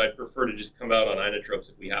it, so I prefer to just come out on inotropes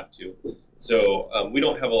if we have to. So we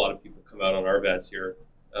don't have a lot of people come out on RVADs here,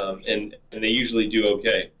 and they usually do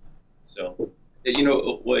okay. So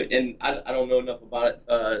and I don't know enough about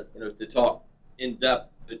it to talk in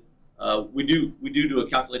depth, but we do a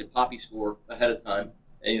calculated POPI score ahead of time,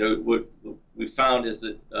 and what we found is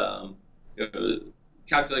that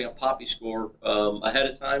calculating a POPI score ahead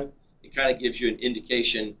of time, it kind of gives you an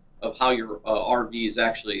indication of how your RV is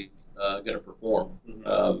actually going to perform.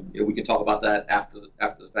 Mm-hmm. We can talk about that after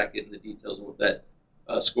the fact, getting the details of what that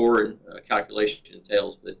score and calculation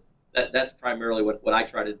entails. But that's primarily what I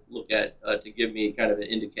try to look at to give me kind of an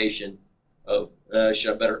indication of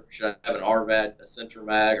should I have an RVAD, a center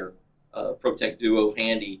mag, or a Protect Duo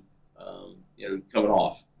handy, coming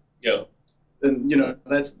off. Yeah. And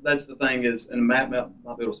that's the thing is, and Matt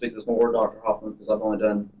might be able to speak to this more, or Dr. Hoffman, because I've only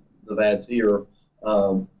done the VADs here.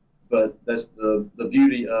 But that's the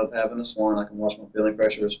beauty of having a swan. I can watch my feeling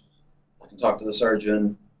pressures. I can talk to the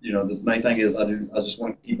surgeon. The main thing is I just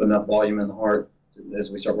want to keep enough volume in the heart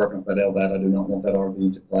as we start working on that LVAD. I do not want that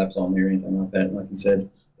RV to collapse on me or anything like that. And like you said,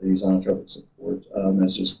 they use inotropic support.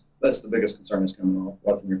 That's the biggest concern is coming off,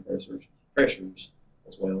 watching your pressures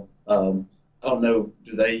as well. I don't know.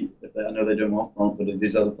 I know they do them off pump, but at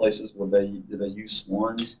these other places, do they use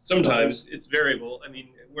swans? Sometimes it's variable. I mean,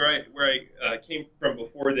 where I came from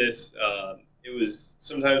before this, it was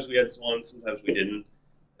sometimes we had swans, sometimes we didn't.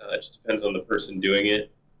 It just depends on the person doing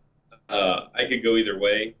it. I could go either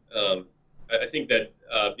way. I think that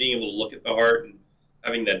being able to look at the heart and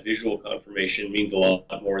having that visual confirmation means a lot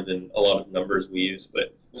more than a lot of numbers we use.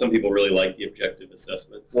 But some people really like the objective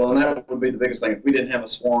assessments. Well, and that would be the biggest thing. If we didn't have a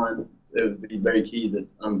swan, it would be very key that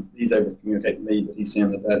he's able to communicate to me that he's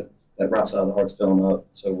seeing that right side of the heart's filling up,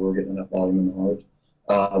 so we're getting enough volume in the heart.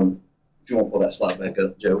 If you want to pull that slide back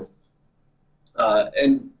up, Joe.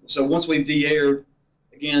 And so once we've de-aired,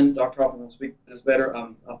 again, Dr. Hoffman will speak to this better.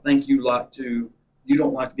 I think you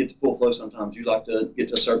don't like to get to full flow sometimes. You like to get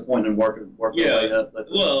to a certain point and work your way up.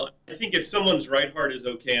 Well, I think if someone's right heart is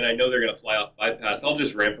okay and I know they're going to fly off bypass, I'll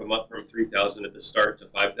just ramp them up from 3,000 at the start to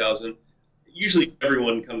 5,000. Usually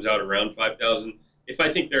everyone comes out around 5,000. If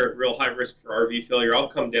I think they're at real high risk for RV failure, I'll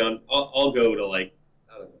come down. I'll go to like,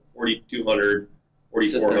 I don't know, 4,200,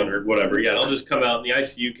 4,400, whatever. Yeah, I'll just come out and the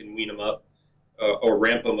ICU can wean them up or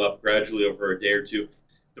ramp them up gradually over a day or two.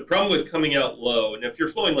 The problem with coming out low, and if you're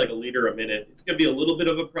flowing like a liter a minute, it's going to be a little bit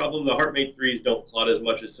of a problem. The HeartMate 3s don't clot as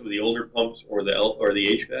much as some of the older pumps or the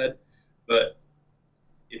HVAD, but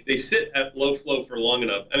if they sit at low flow for long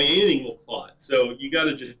enough, I mean, anything will clot. So you got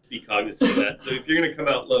to just be cognizant of that. So if you're going to come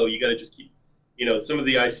out low, you got to just keep, some of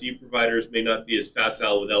the ICU providers may not be as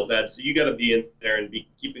facile with LVAD, so you got to be in there and be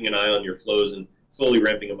keeping an eye on your flows and slowly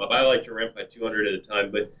ramping them up. I like to ramp by 200 at a time,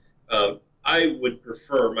 but I would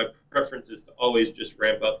prefer, my preference is to always just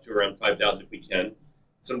ramp up to around 5,000 if we can.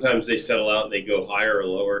 Sometimes they settle out and they go higher or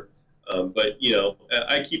lower. But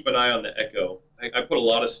I keep an eye on the echo. I put a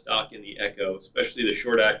lot of stock in the echo, especially the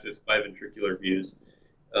short axis biventricular views.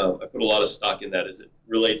 I put a lot of stock in that as it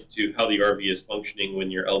relates to how the RV is functioning when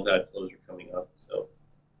your LVAD flows are coming up. So,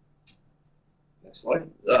 next slide.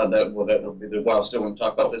 That would be the while I still want to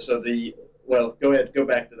talk about this. So go ahead, go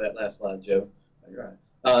back to that last slide, Joe. You're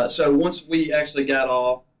right. So once we actually got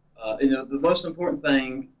off, the most important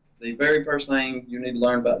thing, the very first thing you need to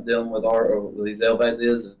learn about dealing with these LVADs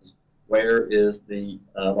is where is the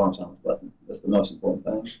alarm silence button. That's the most important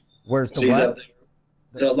thing. Where's the what?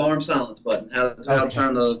 The alarm silence button. How to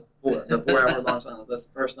turn the 4-hour alarm silence. That's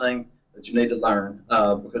the first thing that you need to learn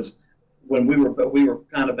because when we were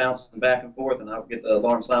kind of bouncing back and forth, and I would get the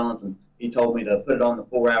alarm silence, and he told me to put it on the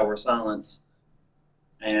 4-hour silence,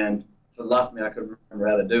 and for the life of me, I couldn't remember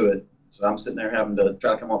how to do it. So I'm sitting there having to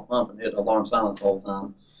try to come off pump and hit alarm silence the whole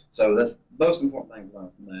time. So that's the most important thing to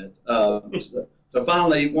learn from that. So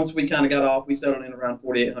finally, once we kind of got off, we settled in around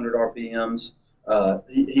 4,800 RPMs.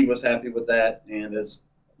 He was happy with that. And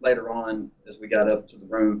later on, as we got up to the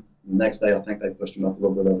room, the next day, I think they pushed him up a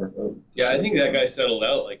little bit over. Yeah, I think that guy settled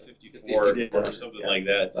out like 54 or something like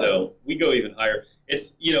that. So we go even higher.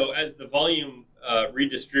 It's, as the volume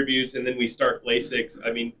redistributes and then we start Lasix,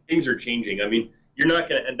 I mean, things are changing. I mean, you're not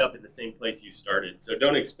going to end up in the same place you started. So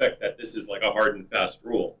don't expect that this is like a hard and fast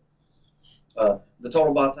rule. The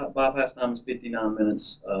total bypass time is 59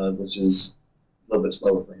 minutes, which is a little bit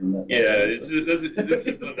slower for him. This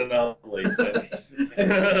is an anomaly. So.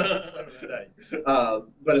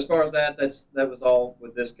 But as far as that was all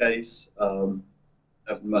with this case.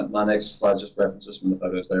 My next slide just references from the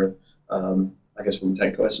photos there. I guess we can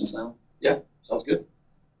take questions now. Yeah, sounds good.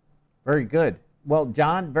 Very good. Well,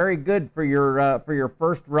 John, very good for your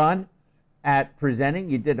first run at presenting.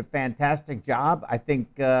 You did a fantastic job. I think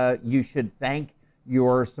you should thank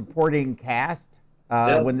your supporting cast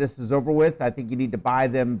when this is over with. I think you need to buy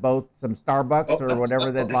them both some Starbucks or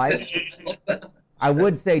whatever they'd like. I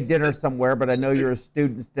would say dinner somewhere, but I know you're a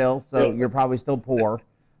student still, so you're probably still poor.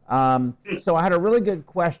 So I had a really good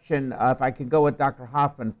question, if I could go with Dr.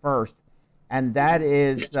 Hoffman first, and that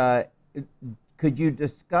is, could you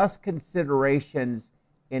discuss considerations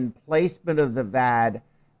in placement of the VAD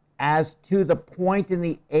as to the point in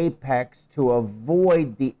the apex to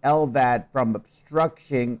avoid the LVAD from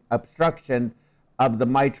obstruction of the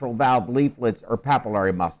mitral valve leaflets or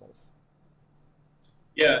papillary muscles?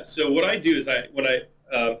 Yeah, so what I do is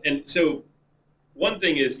and so one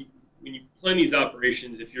thing is when you plan these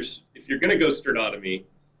operations, if you're going to go sternotomy,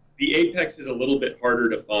 the apex is a little bit harder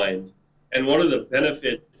to find. And one of the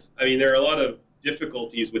benefits, I mean, there are a lot of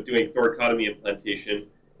difficulties with doing thoracotomy implantation.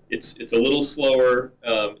 It's a little slower.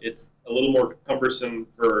 It's a little more cumbersome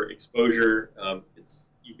for exposure.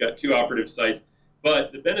 You've got 2 operative sites,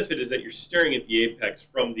 but the benefit is that you're staring at the apex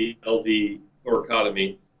from the LV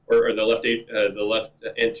thoracotomy or the left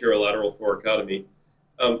anterolateral thoracotomy.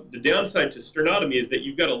 The downside to sternotomy is that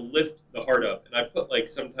you've got to lift the heart up, and I put like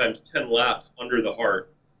sometimes 10 laps under the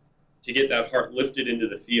heart to get that heart lifted into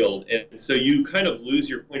the field, and so you kind of lose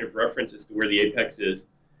your point of reference as to where the apex is.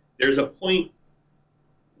 There's a point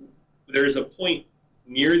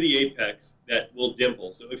near the apex that will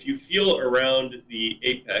dimple. So if you feel around the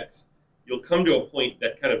apex, you'll come to a point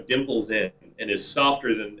that kind of dimples in and is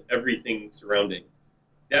softer than everything surrounding.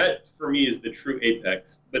 That, for me, is the true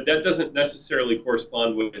apex, but that doesn't necessarily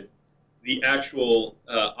correspond with the actual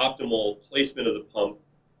optimal placement of the pump,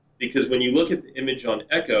 because when you look at the image on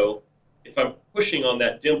echo, if I'm pushing on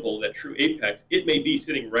that dimple, that true apex, it may be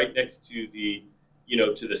sitting right next to the,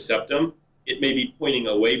 to the septum. It may be pointing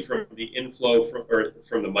away from the inflow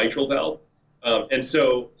from the mitral valve. And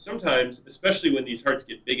so sometimes, especially when these hearts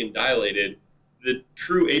get big and dilated, the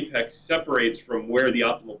true apex separates from where the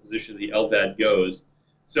optimal position of the LVAD goes.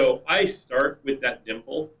 So I start with that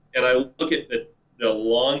dimple, and I look at the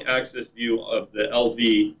long axis view of the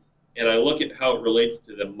LV, and I look at how it relates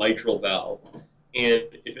to the mitral valve. And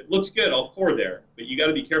if it looks good, I'll core there. But you got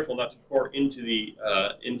to be careful not to core into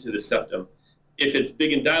the septum. If it's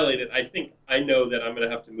big and dilated, I know that I'm going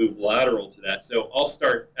to have to move lateral to that. So I'll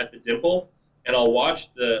start at the dimple, and I'll watch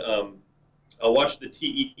the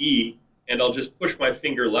TEE, and I'll just push my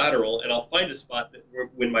finger lateral, and I'll find a spot that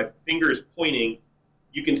when my finger is pointing,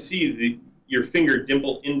 you can see your finger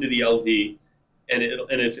dimple into the LV. And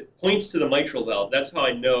if it points to the mitral valve, that's how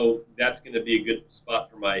I know that's going to be a good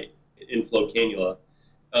spot for my inflow cannula.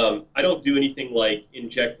 I don't do anything like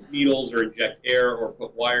inject needles or inject air or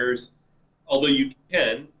put wires, although you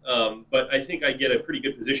can, but I think I get a pretty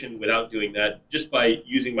good position without doing that, just by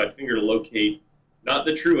using my finger to locate not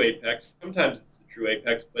the true apex, sometimes it's the true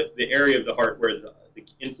apex, but the area of the heart where the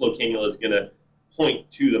inflow cannula is going to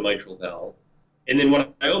point to the mitral valve. And then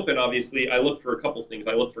when I open, obviously, I look for a couple things.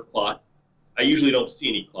 I look for clot. I usually don't see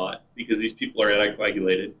any clot because these people are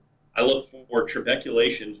anticoagulated. I look for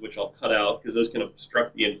trabeculations, which I'll cut out because those can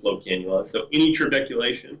obstruct the inflow cannula. So any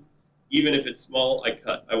trabeculation, even if it's small, I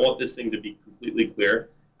cut. I want this thing to be completely clear.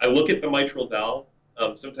 I look at the mitral valve.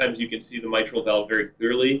 Sometimes you can see the mitral valve very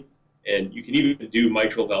clearly, and you can even do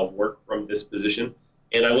mitral valve work from this position.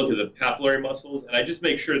 And I look at the papillary muscles, and I just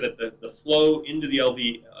make sure that the flow into the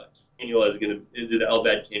LV cannula into the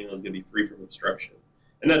LVAD cannula is going to be free from obstruction.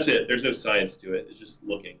 And that's it. There's no science to it. It's just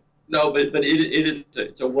looking. No, but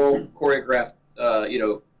it's a well choreographed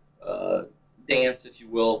dance, if you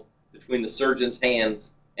will, between the surgeon's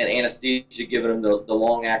hands and anesthesia, giving him the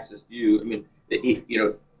long axis view. I mean,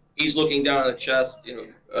 he's looking down at the chest,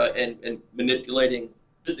 and manipulating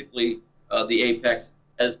physically the apex,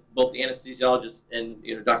 as both the anesthesiologist and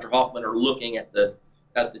Dr. Hoffman are looking at the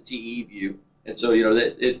TE view. And so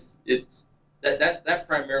that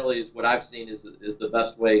primarily is what I've seen is the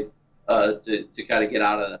best way to kind of get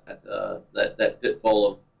out of that pitfall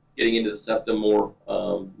of getting into the septum or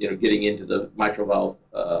getting into the mitral valve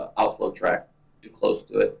outflow tract too close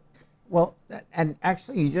to it. Well, and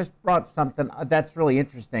actually, you just brought something that's really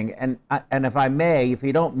interesting. And if I may, if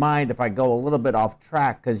you don't mind, if I go a little bit off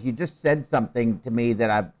track, because you just said something to me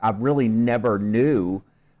that I really never knew.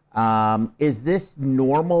 Is this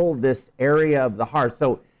normal? This area of the heart?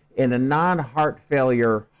 So, in a non-heart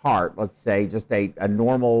failure heart, let's say, just a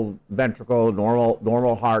normal ventricle,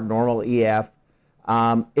 normal heart, normal EF,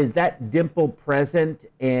 is that dimple present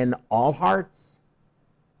in all hearts?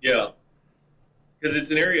 Yeah. Because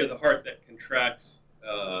it's an area of the heart that contracts.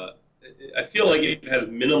 I feel like it has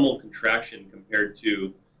minimal contraction compared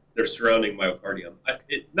to their surrounding myocardium.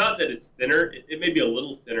 It's not that it's thinner. It may be a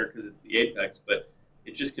little thinner because it's the apex, but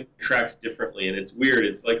it just contracts differently, and it's weird.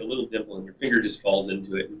 It's like a little dimple, and your finger just falls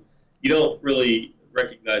into it. And you don't really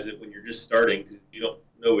recognize it when you're just starting because you don't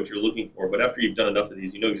know what you're looking for. But after you've done enough of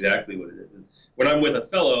these, you know exactly what it is. And when I'm with a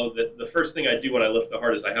fellow, the first thing I do when I lift the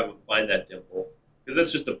heart is I have them find that dimple, because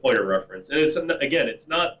that's just a point of reference. And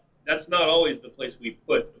that's not always the place we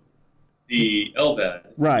put the LVAD.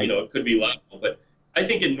 Right. It could be lateral, but I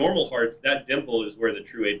think in normal hearts that dimple is where the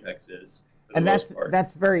true apex is. And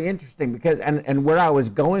that's very interesting because and where I was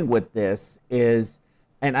going with this is,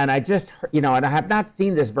 and I just and I have not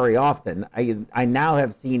seen this very often. I now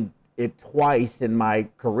have seen it twice in my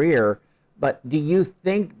career. But do you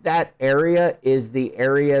think that area is the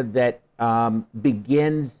area that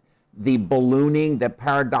begins the ballooning, the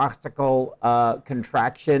paradoxical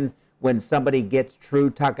contraction when somebody gets true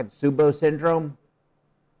Takotsubo syndrome?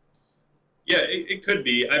 Yeah, it could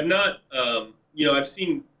be. I've not,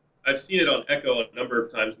 I've seen it on echo a number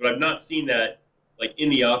of times, but I've not seen that like in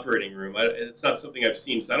the operating room. It's not something I've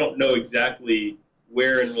seen, so I don't know exactly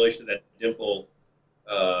where in relation to that dimple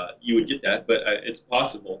you would get that, but it's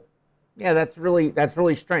possible. Yeah, that's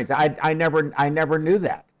really strange. I never knew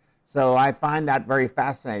that, so I find that very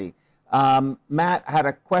fascinating. Matt had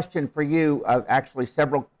a question for you. Actually,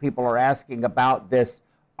 several people are asking about this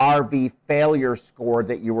RV failure score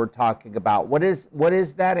that you were talking about. What is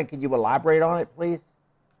that, and can you elaborate on it, please?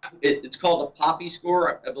 It's called the POPI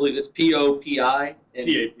score. I believe it's POPI.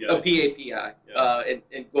 PAPI. Oh, PAPI. Yeah.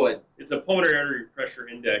 And go ahead. It's a pulmonary artery pressure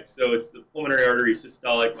index. So it's the pulmonary artery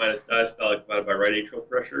systolic minus diastolic divided by right atrial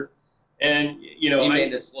pressure. And, You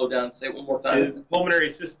made it slow down. Say it one more time. Is pulmonary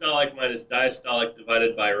systolic minus diastolic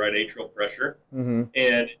divided by right atrial pressure. And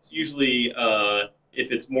it's usually,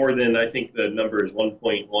 if it's more than, I think the number is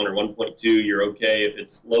 1.1 or 1.2, you're okay. If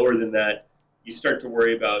it's lower than that, you start to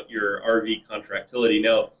worry about your RV contractility.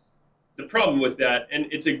 Now, the problem with that, and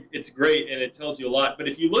it's great and it tells you a lot, but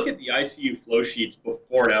if you look at the ICU flow sheets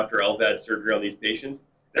before and after LVAD surgery on these patients,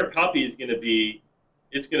 their POPI is going to be,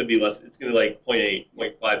 it's going to be less. It's going to be like 0.8,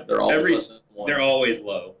 0.5. They're always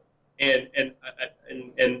low, and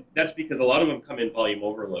that's because a lot of them come in volume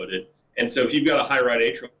overloaded. And so if you've got a high right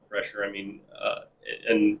atrial pressure, I mean,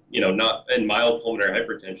 and not in mild pulmonary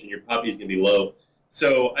hypertension, your POPI is going to be low.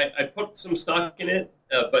 So I put some stock in it,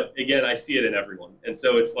 but again, I see it in everyone, and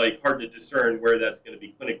so it's like hard to discern where that's going to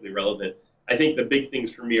be clinically relevant. I think the big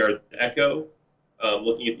things for me are the echo,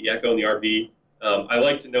 looking at the echo and the RV. I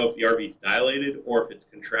like to know if the RV is dilated or if it's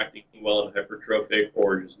contracting well and hypertrophic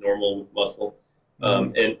or just normal with muscle.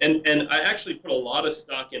 And I actually put a lot of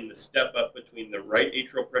stock in the step up between the right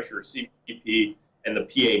atrial pressure, or CPP, and the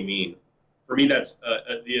PA mean. For me, that's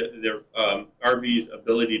the RV's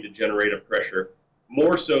ability to generate a pressure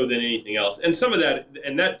more so than anything else. And some of that,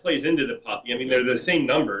 and that plays into the POPI. I mean, they're the same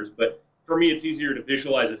numbers, but for me, it's easier to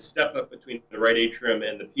visualize a step up between the right atrium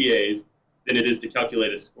and the PAs than it is to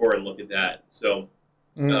calculate a score and look at that. So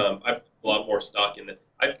I put a lot more stock in it.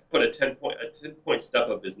 I put a 10-point step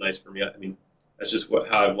up is nice for me. I mean, that's just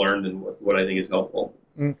how I've learned and what I think is helpful.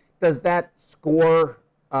 Does that score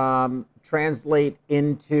translate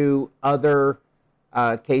into other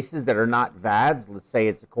cases that are not VADs? Let's say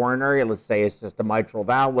it's a coronary, let's say it's just a mitral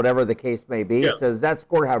valve, whatever the case may be. Yeah. So does that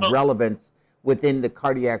score have relevance within the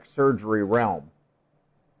cardiac surgery realm?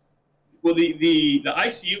 Well, the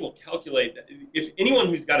ICU will calculate that. If anyone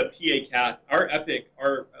who's got a PA cath, our Epic,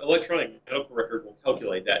 our electronic medical record will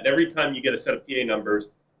calculate that. And every time you get a set of PA numbers,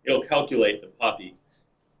 it'll calculate the POPI.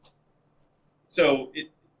 So,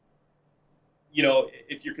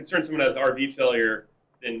 if you're concerned someone has RV failure,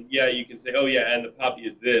 then yeah, you can say, oh yeah, and the POPI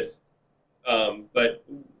is this. But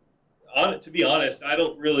to be honest, I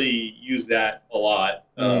don't really use that a lot.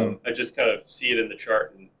 I just kind of see it in the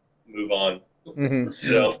chart and move on.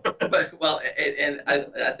 So, and I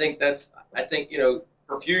think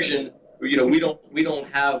perfusion. We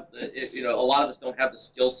don't have a lot of us don't have the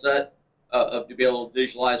skill set of to be able to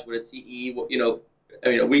visualize what a TE.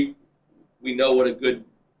 We know what a good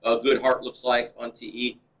heart looks like on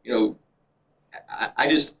TE.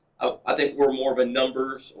 I think we're more of a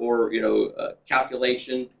numbers or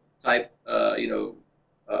calculation type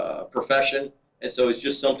profession, and so it's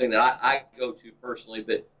just something that I go to personally.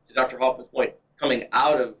 But to Dr. Hoffman's point, coming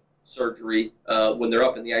out of surgery, when they're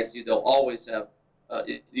up in the ICU, they'll always have.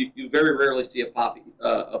 You very rarely see a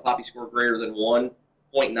POPI score greater than 1.9,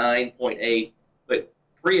 0.8, but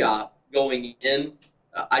pre-op going in,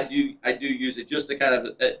 I do use it just to kind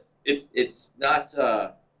of. It's not.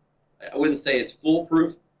 I wouldn't say it's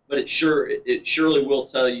foolproof, but it surely will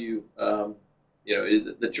tell you.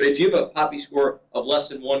 If you have a POPI score of less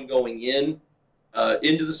than 1 going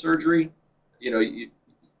into the surgery, you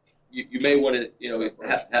may want to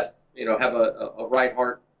have a right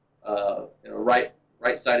heart,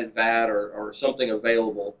 right-sided VAD or something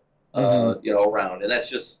available, around, and that's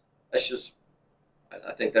just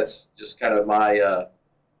I think that's just kind of my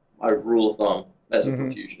rule of thumb as a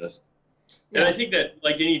perfusionist. And I think that,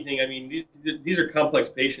 like anything, I mean, these are complex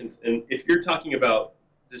patients, and if you're talking about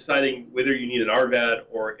deciding whether you need an RVAD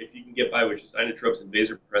or if you can get by with just inotropes and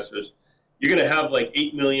vasopressors, you're going to have like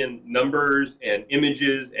 8 million numbers and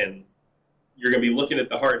images, and you're going to be looking at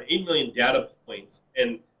the heart, 8 million data points,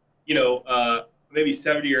 and maybe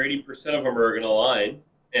 70 or 80% of them are going to align,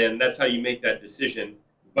 and that's how you make that decision.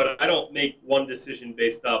 But I don't make one decision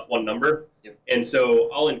based off one number. Yep. And so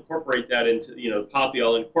I'll incorporate that into, POPI,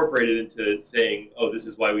 I'll incorporate it into saying, oh, this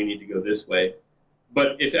is why we need to go this way.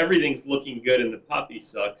 But if everything's looking good and the POPI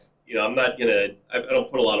sucks, I'm not I don't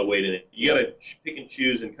put a lot of weight in it. You got to pick and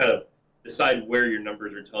choose and kind of decide where your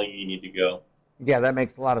numbers are telling you need to go. Yeah, that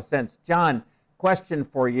makes a lot of sense. John, question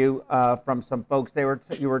for you from some folks.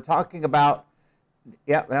 You were talking about,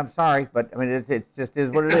 yeah, I'm sorry, but I mean, it just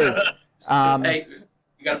is what it is. Hey,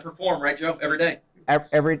 you got to perform, right, Joe? Every day.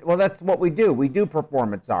 Well, that's what we do. We do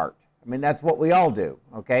performance art. I mean, that's what we all do,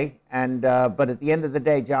 okay? And but at the end of the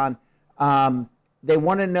day, John, they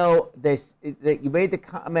want to know this. That you made the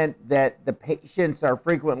comment that the patients are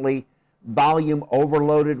frequently volume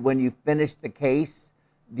overloaded when you finish the case.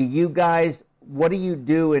 What do you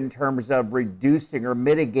do in terms of reducing or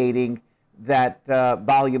mitigating that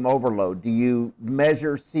volume overload? Do you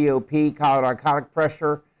measure COP, colon narcotic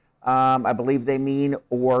pressure? I believe they mean,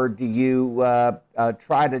 or do you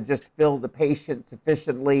try to just fill the patient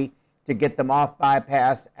sufficiently to get them off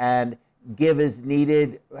bypass and give as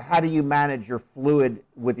needed? How do you manage your fluid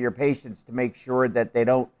with your patients to make sure that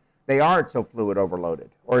they aren't so fluid overloaded?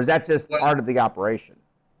 Or is that just part of the operation?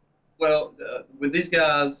 Well, with these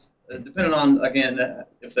guys, depending on, again,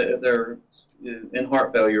 if they're in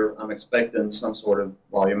heart failure, I'm expecting some sort of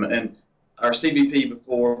volume. And our CVP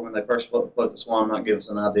before, when they first float the swan, might give us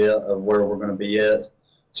an idea of where we're going to be at.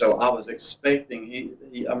 So I was expecting,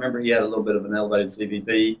 I remember he had a little bit of an elevated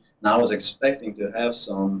CVP, and I was expecting to have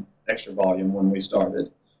some extra volume when we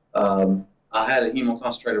started. I had a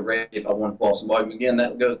hemoconcentrator ready if I wanted to pull off some volume. Again,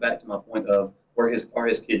 that goes back to my point of are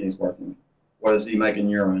his kidneys working? Or is he making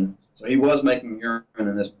urine? So he was making urine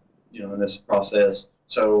in this, in this process.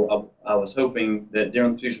 So I was hoping that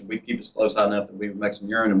during the future we'd keep his flow high enough that we would make some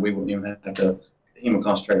urine and we wouldn't even have to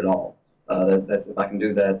hemoconcentrate at all. That's if I can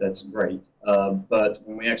do that, that's great. But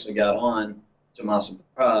when we actually got on, to my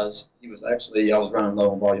surprise, I was running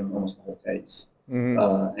low on volume almost the whole case.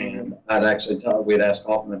 Mm-hmm. And we'd asked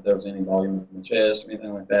Hoffman if there was any volume in the chest or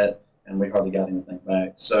anything like that, and we hardly got anything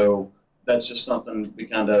back. So that's just something we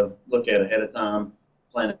kind of look at ahead of time,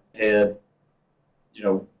 plan ahead.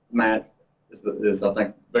 Matt is I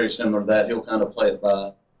think very similar to that. He'll kind of play it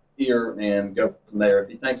by ear and go from there. If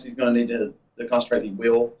he thinks he's going to need to concentrate, he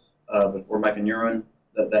will. But if we're making urine,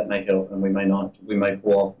 that may help, and we may not. We may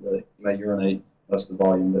pull off. We may urinate most of the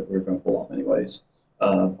volume that we're going to pull off anyways.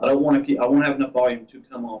 I want to have enough volume to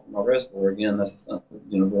come off of my reservoir. Again, that's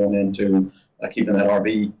going into keeping that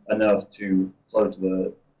RV enough to flow to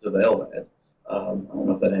the LVAD. I don't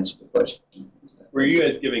know if that answered the question. Were you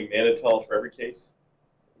guys giving mannitol for every case?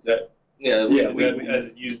 Is that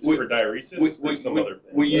as used for diuresis or some other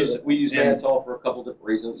thing? We use mannitol for a couple different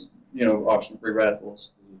reasons. Oxygen-free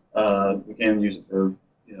radicals. We can use it for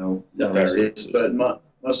diuresis, but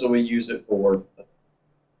mostly we use it for.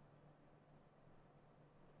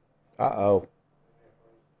 Uh-oh.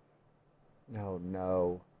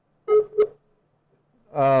 No.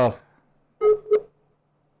 Oh.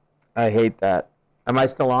 I hate that. Am I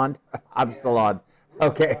still on? I'm still on.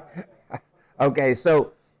 Okay. Okay,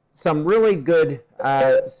 so some really good,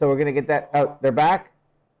 so we're going to get that. Oh, they're back?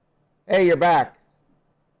 Hey, you're back.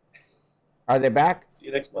 Are they back? See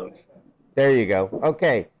you next month. There you go.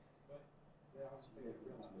 Okay.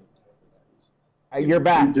 You're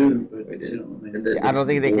back. We do, but I don't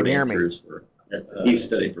think they can hear me. He's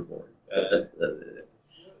studied for board.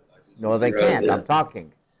 No, they can't. I'm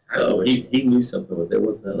talking. Oh, he knew something with it.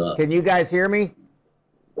 Wasn't us. Can you guys hear me?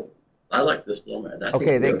 I like this format. I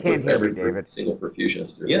okay, they can't hear me, every David. Single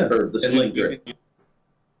perfusionist. Yeah. Or the swing trick.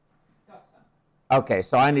 Okay,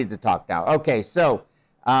 so I need to talk now. Okay, so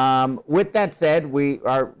with that said, we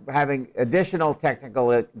are having additional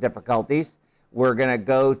technical difficulties. We're going to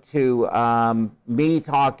go to me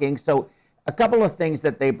talking. So a couple of things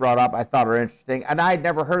that they brought up I thought are interesting. And I had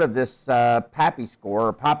never heard of this PAPI score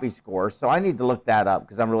or PAPI score, so I need to look that up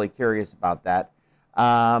because I'm really curious about that.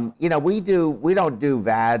 We don't do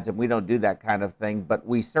VADs and we don't do that kind of thing, but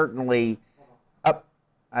we certainly,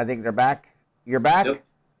 I think they're back. You're back? Yep.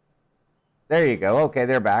 There you go. Okay,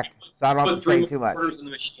 they're back. So I don't have to say too much.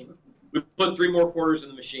 We put 3 more quarters in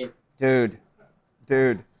the machine. Dude,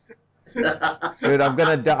 I'm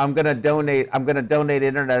gonna donate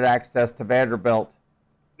internet access to Vanderbilt.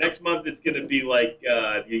 Next month it's gonna be like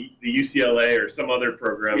the UCLA or some other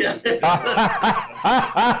program. Yeah.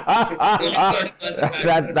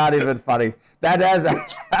 That's not even funny. That has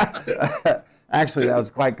actually that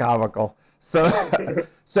was quite comical. So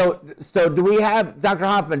do we have, Dr.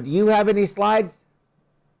 Hoffman? Do you have any slides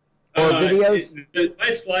or videos? My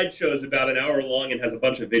slideshow is about an hour long and has a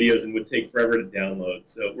bunch of videos and would take forever to download.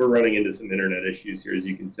 So we're running into some internet issues here, as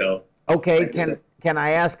you can tell. Okay, can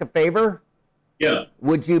I ask a favor? Yeah.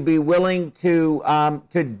 Would you be willing to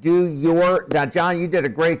do now, John, you did a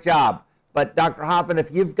great job, but Dr. Hoffman, if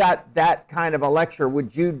you've got that kind of a lecture,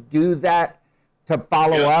 would you do that to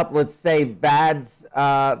follow up, let's say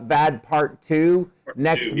VAD Part 2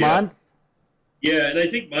 next month? Yeah, and I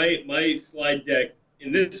think my slide deck,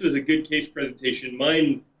 and this was a good case presentation.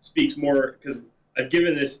 Mine speaks more, because I give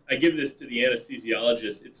this to the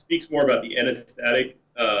anesthesiologist. It speaks more about the anesthetic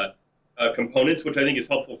components, which I think is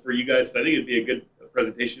helpful for you guys. So I think it'd be a good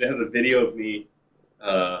presentation. It has a video of me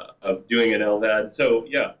of doing an LVAD. So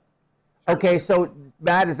yeah. Okay, so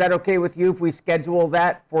Matt, is that okay with you if we schedule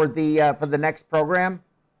that for the next program?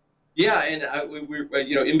 Yeah, and we're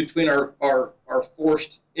in between our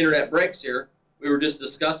forced internet breaks here, we were just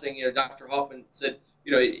discussing. Dr. Hoffman said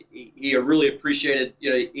he really appreciated.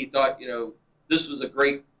 He thought this was a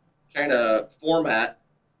great kind of format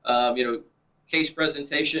Case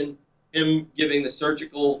presentation, him giving the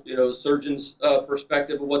surgical, surgeon's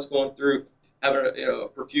perspective of what's going through, having a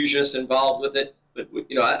perfusionist involved with it. But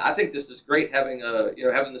I think this is great having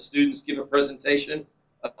having the students give a presentation,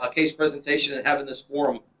 a case presentation, and having this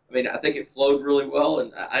forum. I mean, I think it flowed really well,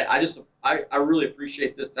 and I really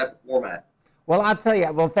appreciate this type of format. Well, I'll tell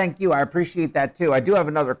you. Well, thank you. I appreciate that too. I do have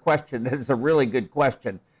another question. This is a really good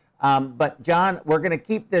question. But John, we're going to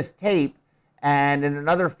keep this tape, and in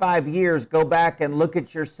another 5 years, go back and look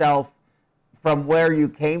at yourself from where you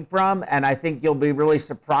came from, and I think you'll be really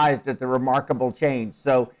surprised at the remarkable change.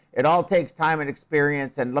 So it all takes time and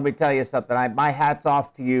experience, and let me tell you something. My hat's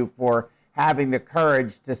off to you for having the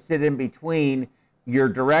courage to sit in between your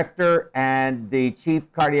director and the chief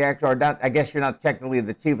cardiac, or not, I guess you're not technically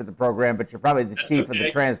the chief of the program, but you're probably the chief of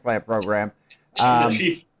the transplant program. The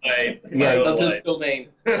chief of this domain.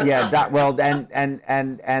 And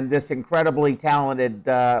this incredibly talented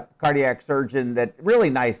cardiac surgeon, that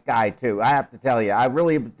really nice guy too. I have to tell you, I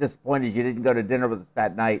really am disappointed you didn't go to dinner with us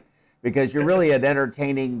that night, because you're really an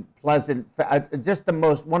entertaining, pleasant, just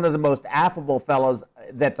one of the most affable fellows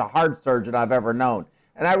that's a heart surgeon I've ever known.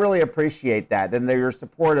 And I really appreciate that. And your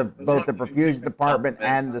support of both the perfusion department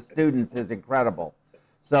and the students is incredible.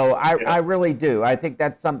 So I really do. I think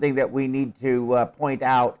that's something that we need to point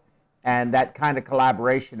out, and that kind of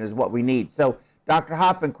collaboration is what we need. So, Dr.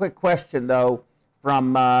 Hoffman, quick question, though,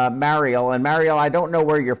 from Mariel. And Mariel, I don't know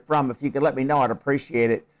where you're from. If you could let me know, I'd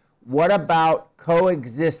appreciate it. What about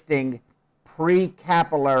coexisting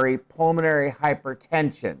pre-capillary pulmonary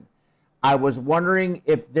hypertension? I was wondering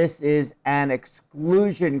if this is an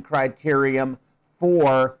exclusion criterion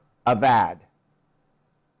for a VAD.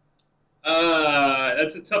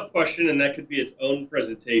 That's a tough question, and that could be its own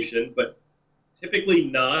presentation, but typically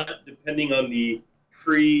not, depending on the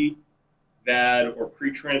pre-VAD or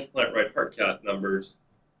pre-transplant right heart cath numbers.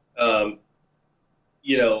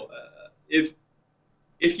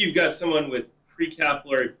 If you've got someone with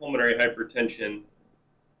pre-capillary pulmonary hypertension,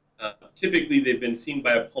 typically they've been seen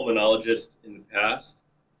by a pulmonologist in the past,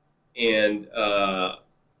 and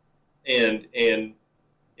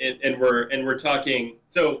we're talking.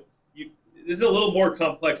 So this is a little more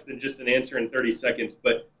complex than just an answer in 30 seconds.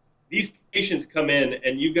 But these patients come in,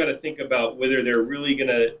 and you've got to think about whether they're really going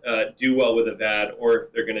to do well with a VAD, or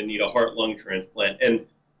if they're going to need a heart-lung transplant. And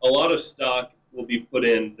a lot of stock will be put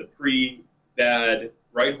in the pre-VAD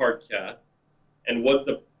right heart cath and what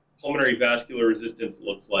the pulmonary vascular resistance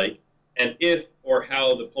looks like, and if or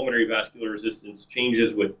how the pulmonary vascular resistance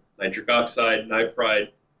changes with nitric oxide, nipride,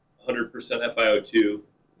 100% FiO2.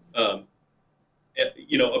 A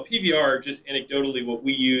PVR, just anecdotally, what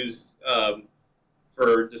we use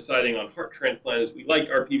for deciding on heart transplant is we like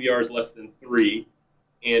our PVRs less than 3,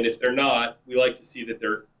 and if they're not, we like to see that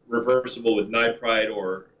they're reversible with nipride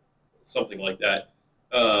or something like that.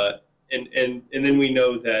 And then we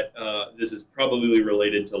know that this is probably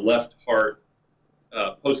related to left heart,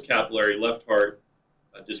 post-capillary left heart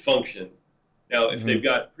dysfunction. Now, if they've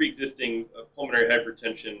got pre-existing pulmonary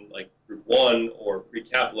hypertension like group 1 or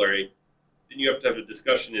pre-capillary, then you have to have a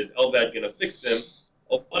discussion, is LVAD going to fix them?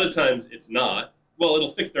 A lot of times it's not. Well,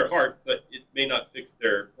 it'll fix their heart, but it may not fix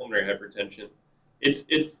their pulmonary hypertension.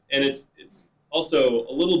 It's also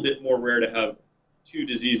a little bit more rare to have two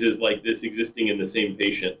diseases like this existing in the same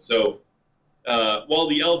patient. So while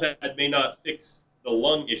the LVAD may not fix the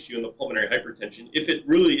lung issue and the pulmonary hypertension, if it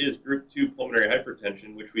really is group 2 pulmonary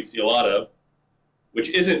hypertension, which we see a lot of, which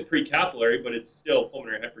isn't pre-capillary, but it's still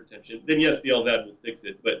pulmonary hypertension, then yes, the LVAD will fix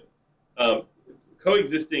it. But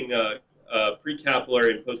coexisting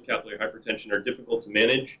pre-capillary and post-capillary hypertension are difficult to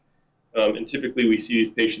manage. And typically we see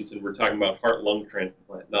these patients and we're talking about heart-lung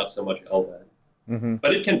transplant, not so much LVAD.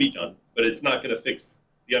 But it can be done, but it's not going to fix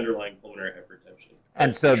the underlying pulmonary hypertension.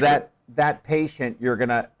 And so that patient, you're going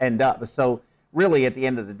to end up, so really at the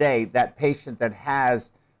end of the day, that patient that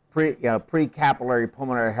has pre-capillary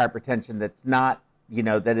pulmonary hypertension that's not,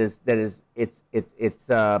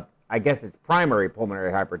 I guess it's primary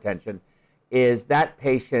pulmonary hypertension, is that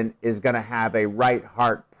patient is going to have a right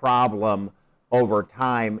heart problem over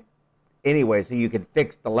time anyway. So you can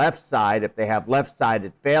fix the left side if they have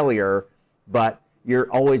left-sided failure, but you're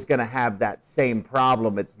always going to have that same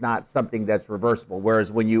problem. It's not something that's reversible.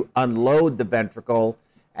 Whereas when you unload the ventricle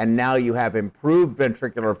and now you have improved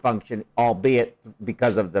ventricular function, albeit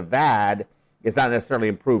because of the VAD, it's not necessarily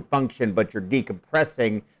improved function, but you're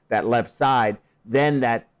decompressing that left side, then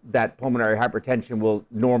that pulmonary hypertension will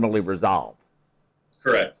normally resolve.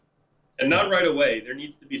 Correct. And not right away. There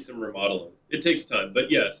needs to be some remodeling. It takes time.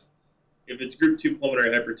 But yes, if it's group 2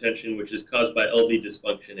 pulmonary hypertension, which is caused by LV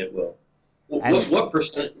dysfunction, it will. What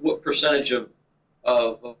percentage of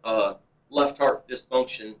of left heart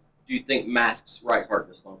dysfunction do you think masks right heart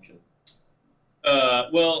dysfunction?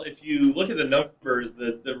 Well, if you look at the numbers,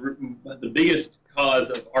 the biggest cause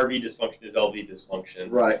of RV dysfunction is LV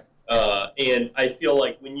dysfunction. Right. And I feel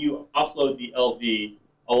like when you offload the LV,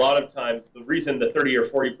 a lot of times the reason the 30 or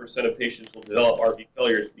 40% of patients will develop RV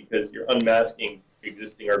failure is because you're unmasking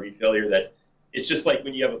existing RV failure. That it's just like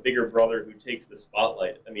when you have a bigger brother who takes the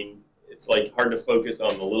spotlight. I mean, it's like hard to focus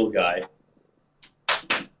on the little guy.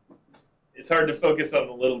 It's hard to focus on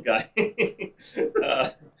the little guy.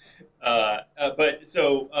 But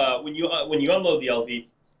so when you unload the LV,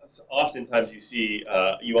 oftentimes you see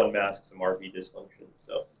you unmask some RV dysfunction.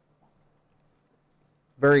 So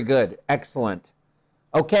very good, excellent.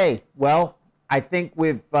 Okay, well, I think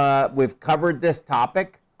we've covered this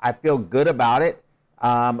topic. I feel good about it.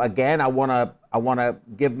 Again, I wanna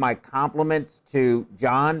give my compliments to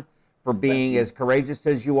John for being as courageous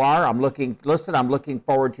as you are. I'm looking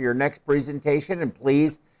forward to your next presentation, and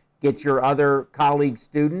please get your other colleague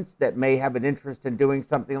students that may have an interest in doing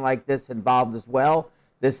something like this involved as well.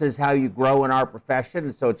 This is how you grow in our profession,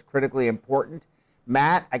 and so it's critically important.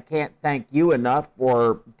 Matt, I can't thank you enough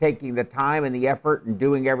for taking the time and the effort and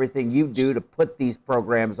doing everything you do to put these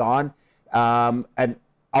programs on. And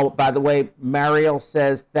oh, by the way, Mariel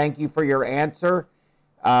says, thank you for your answer.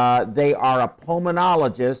 They are a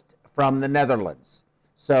pulmonologist from the Netherlands.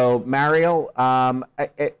 So Mariel, and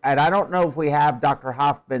I don't know if we have Dr.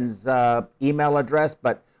 Hoffman's email address,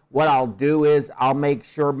 but what I'll do is I'll make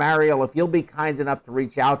sure, Mariel, if you'll be kind enough to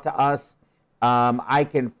reach out to us, I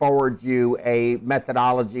can forward you a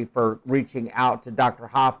methodology for reaching out to Dr.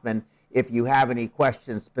 Hoffman if you have any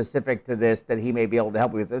questions specific to this that he may be able to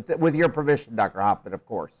help you with your permission, Dr. Hoffman, of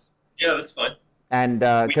course. yeah, that's fine. And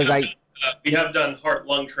because we have done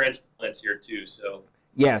heart-lung transplants here too, so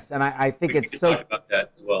yes, and I think we can talk about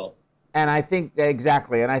that as well. And I think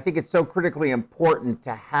exactly, and I think it's so critically important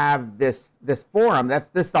to have this forum.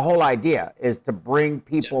 This the whole idea is to bring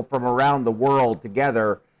people from around the world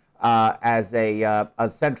together as a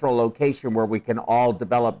central location where we can all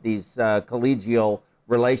develop these collegial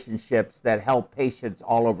relationships that help patients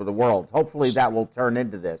all over the world. Hopefully that will turn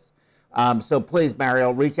into this. So please,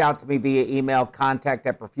 Mariel, reach out to me via email,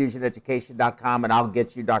 contact@perfusioneducation.com, and I'll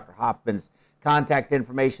get you Dr. Hoffman's contact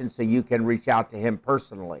information so you can reach out to him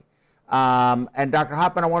personally. And Dr.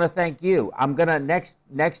 Hoffman, I want to thank you. I'm going to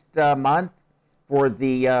next month for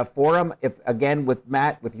the forum, if again with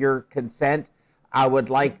Matt, with your consent, I would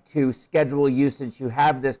like to schedule you, since you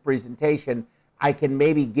have this presentation, I can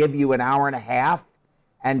maybe give you an hour and a half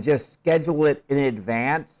and just schedule it in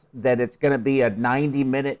advance, that it's going to be a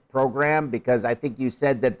 90-minute program, because I think you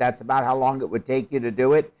said that that's about how long it would take you to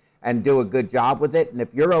do it and do a good job with it. And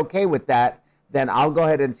if you're okay with that, then I'll go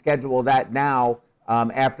ahead and schedule that now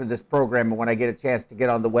after this program, and when I get a chance to get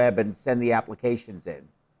on the web and send the applications in.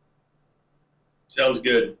 Sounds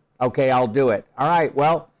good. Okay, I'll do it. All right,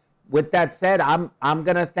 well, with that said, I'm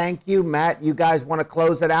going to thank you. Matt, you guys want to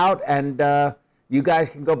close it out, and you guys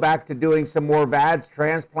can go back to doing some more VADs,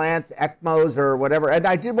 transplants, ECMOs, or whatever. And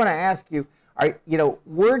I did want to ask you,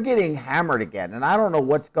 we're getting hammered again, and I don't know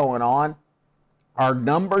what's going on. Our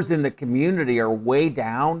numbers in the community are way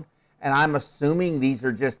down, and I'm assuming these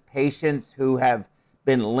are just patients who have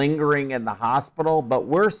been lingering in the hospital, but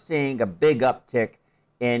we're seeing a big uptick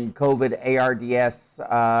in COVID ARDS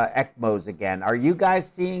ECMOs again. Are you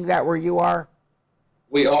guys seeing that where you are?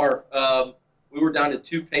 We are. We were down to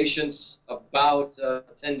 2 patients about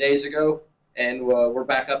 10 days ago, and we're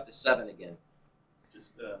back up to 7 again.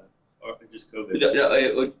 Just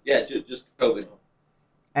COVID. Yeah, just COVID.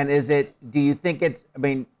 And do you think it's,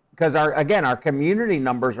 because our community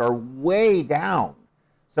numbers are way down.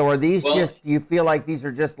 So are these do you feel like these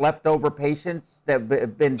are just leftover patients that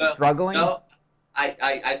have been struggling? No,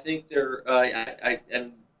 I think they're, I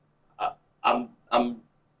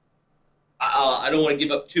don't want to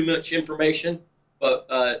give up too much information, but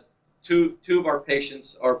two of our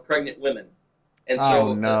patients are pregnant women, and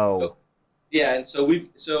so and so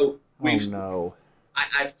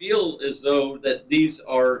I feel as though that these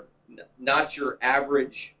are not your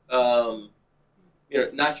average, not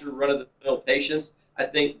your run-of-the-mill patients. I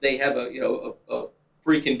think they have a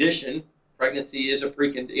precondition. Pregnancy is a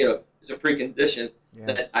precondition. Yes.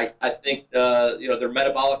 That I think their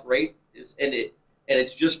metabolic rate is, and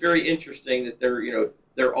it's just very interesting that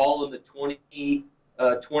they're all in the 20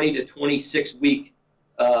 to 26 week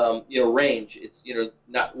range. It's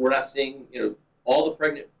we're not seeing all the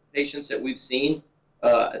pregnant patients that we've seen.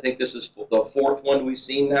 I think this is the 4th one we've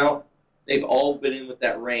seen now. They've all been in with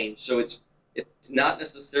that range. So it's not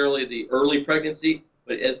necessarily the early pregnancy, but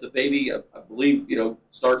but as the baby, I believe,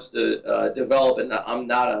 starts to develop, and I'm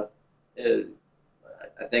not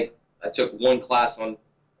I think I took one class on,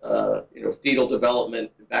 fetal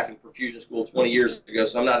development back in perfusion school 20 years ago,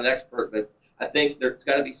 so I'm not an expert, but I think there's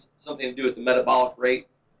got to be something to do with the metabolic rate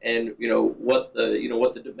and what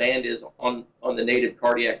the demand is on the native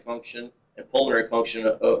cardiac function and pulmonary function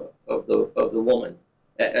of the woman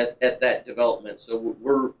at that development. So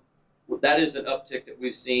that is an uptick that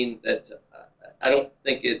we've seen that I don't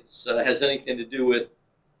think it's has anything to do with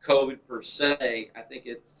COVID per se. I think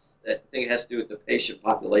it has to do with the patient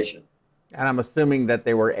population. And I'm assuming that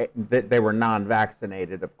they were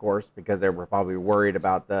non-vaccinated, of course, because they were probably worried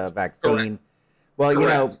about the vaccine. Correct. Well,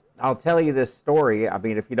 Correct. I'll tell you this story. I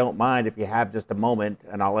mean, if you don't mind, if you have just a moment,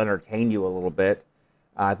 and I'll entertain you a little bit.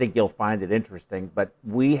 I think you'll find it interesting. But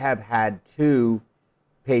we have had 2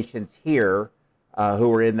 patients here who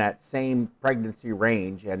were in that same pregnancy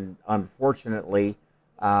range, and unfortunately,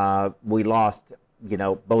 we lost,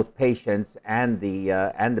 both patients and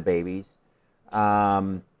the babies.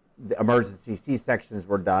 The emergency C-sections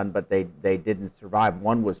were done, but they didn't survive.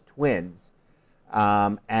 One was twins.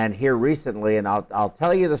 And here recently, and I'll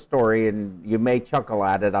tell you the story, and you may chuckle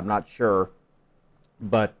at it, I'm not sure,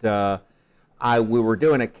 but we were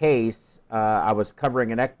doing a case. I was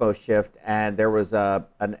covering an ECMO shift, and there was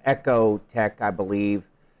an echo tech, I believe,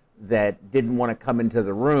 that didn't want to come into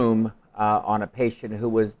the room on a patient who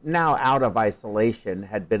was now out of isolation,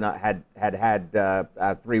 had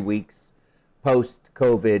 3 weeks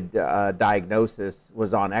post-COVID diagnosis,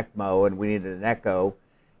 was on ECMO, and we needed an echo.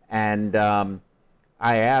 And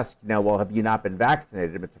I asked, well, have you not been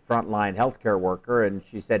vaccinated? It's a frontline healthcare worker, and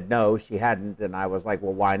she said no, she hadn't. And I was like,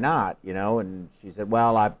 well, why not? And she said,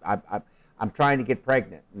 well, I'm trying to get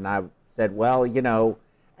pregnant. And I said, well,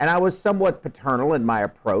 and I was somewhat paternal in my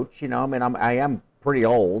approach. I am pretty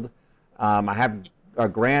old. I have a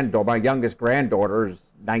granddaughter. My youngest granddaughter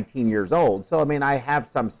is 19 years old. So, I have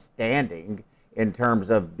some standing in terms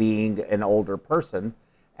of being an older person.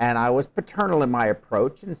 And I was paternal in my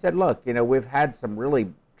approach and said, look, we've had some really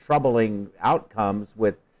troubling outcomes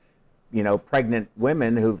with, pregnant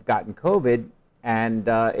women who've gotten COVID, and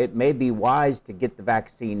it may be wise to get the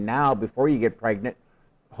vaccine now before you get pregnant,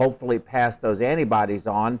 hopefully pass those antibodies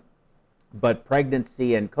on. But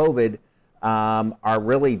pregnancy and COVID are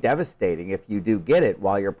really devastating if you do get it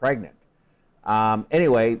while you're pregnant.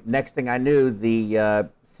 Anyway, next thing I knew, the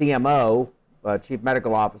CMO, Chief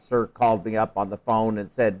Medical Officer, called me up on the phone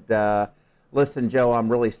and said, listen, Joe, I'm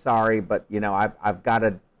really sorry, but I've got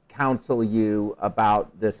to counsel you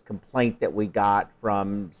about this complaint that we got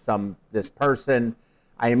from this person.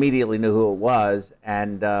 I immediately knew who it was,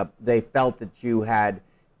 and they felt that you had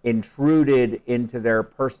intruded into their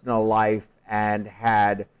personal life and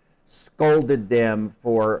had scolded them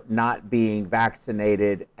for not being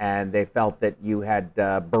vaccinated, and they felt that you had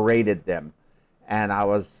berated them. And I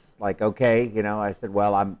was like, okay, I said,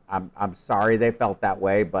 well, I'm sorry they felt that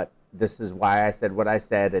way, but this is why I said what I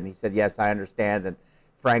said. And he said, yes, I understand. And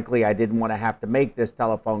frankly, I didn't want to have to make this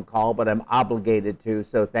telephone call, but I'm obligated to.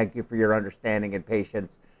 So thank you for your understanding and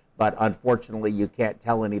patience. But unfortunately, you can't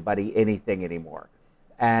tell anybody anything anymore.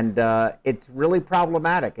 And it's really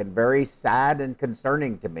problematic and very sad and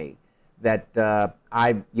concerning to me that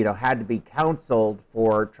I had to be counseled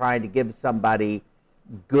for trying to give somebody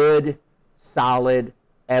good, solid,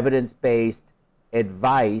 evidence-based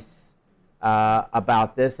advice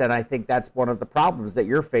about this. And I think that's one of the problems that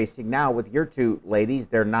you're facing now with your 2 ladies.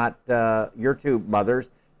 They're not, your 2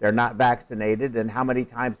 mothers, they're not vaccinated. And how many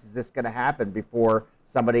times is this going to happen before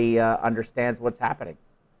somebody understands what's happening?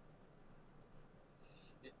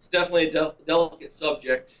 It's definitely a delicate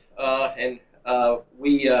subject, and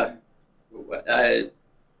we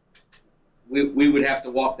would have to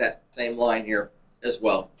walk that same line here as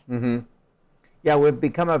well. Mm-hmm. Yeah, we've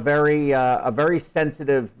become a very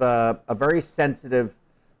sensitive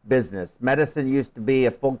business. Medicine used to be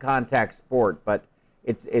a full contact sport, but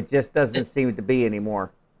it just doesn't seem to be anymore.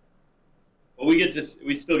 Well,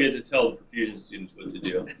 we still get to tell the perfusion students what to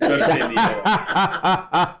do, especially in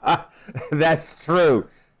the That's true.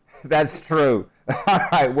 That's true. All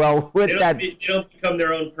right. Well, with they don't become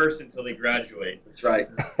their own person until they graduate. That's right.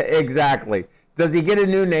 Exactly. Does he get a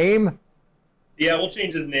new name? Yeah, we'll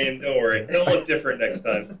change his name. Don't worry. He'll look different next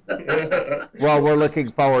time. Well, we're looking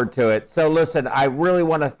forward to it. So listen, I really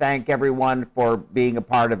want to thank everyone for being a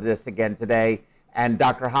part of this again today. And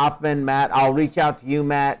Dr. Hoffman, Matt, I'll reach out to you,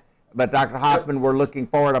 Matt. But Dr. Hoffman, we're looking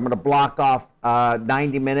forward. I'm going to block off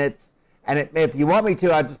 90 minutes. And if you want me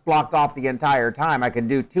to, I'll just block off the entire time. I can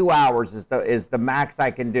do 2 hours is the max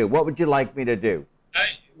I can do. What would you like me to do?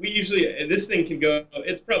 we usually, this thing can go,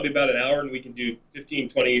 it's probably about an hour, and we can do 15,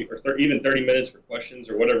 20, or 30, even 30 minutes for questions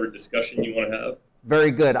or whatever discussion you want to have.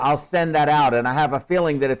 Very good. I'll send that out, and I have a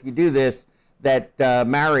feeling that if you do this, that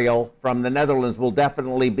Mariel from the Netherlands will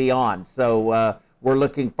definitely be on. So we're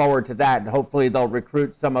looking forward to that, and hopefully they'll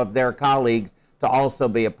recruit some of their colleagues to also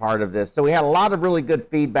be a part of this. So we had a lot of really good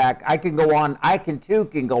feedback. I can go on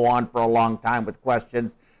for a long time with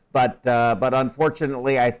questions, but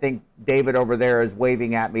unfortunately, I think David over there is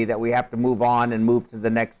waving at me that we have to move on and move to the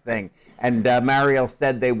next thing. And Mariel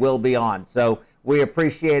said they will be on. So we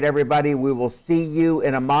appreciate everybody. We will see you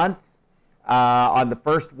in a month on the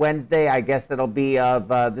first Wednesday. I guess that'll be of,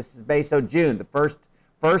 this is May, so June. The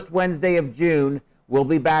first Wednesday of June, we'll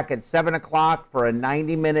be back at 7 o'clock for a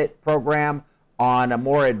 90-minute program on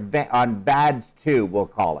on VADS 2, we'll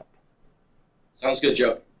call it. Sounds good,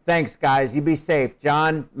 Joe. Thanks, guys. You be safe.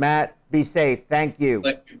 John, Matt, be safe. Thank you.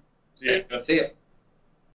 Thank you. See ya. See ya.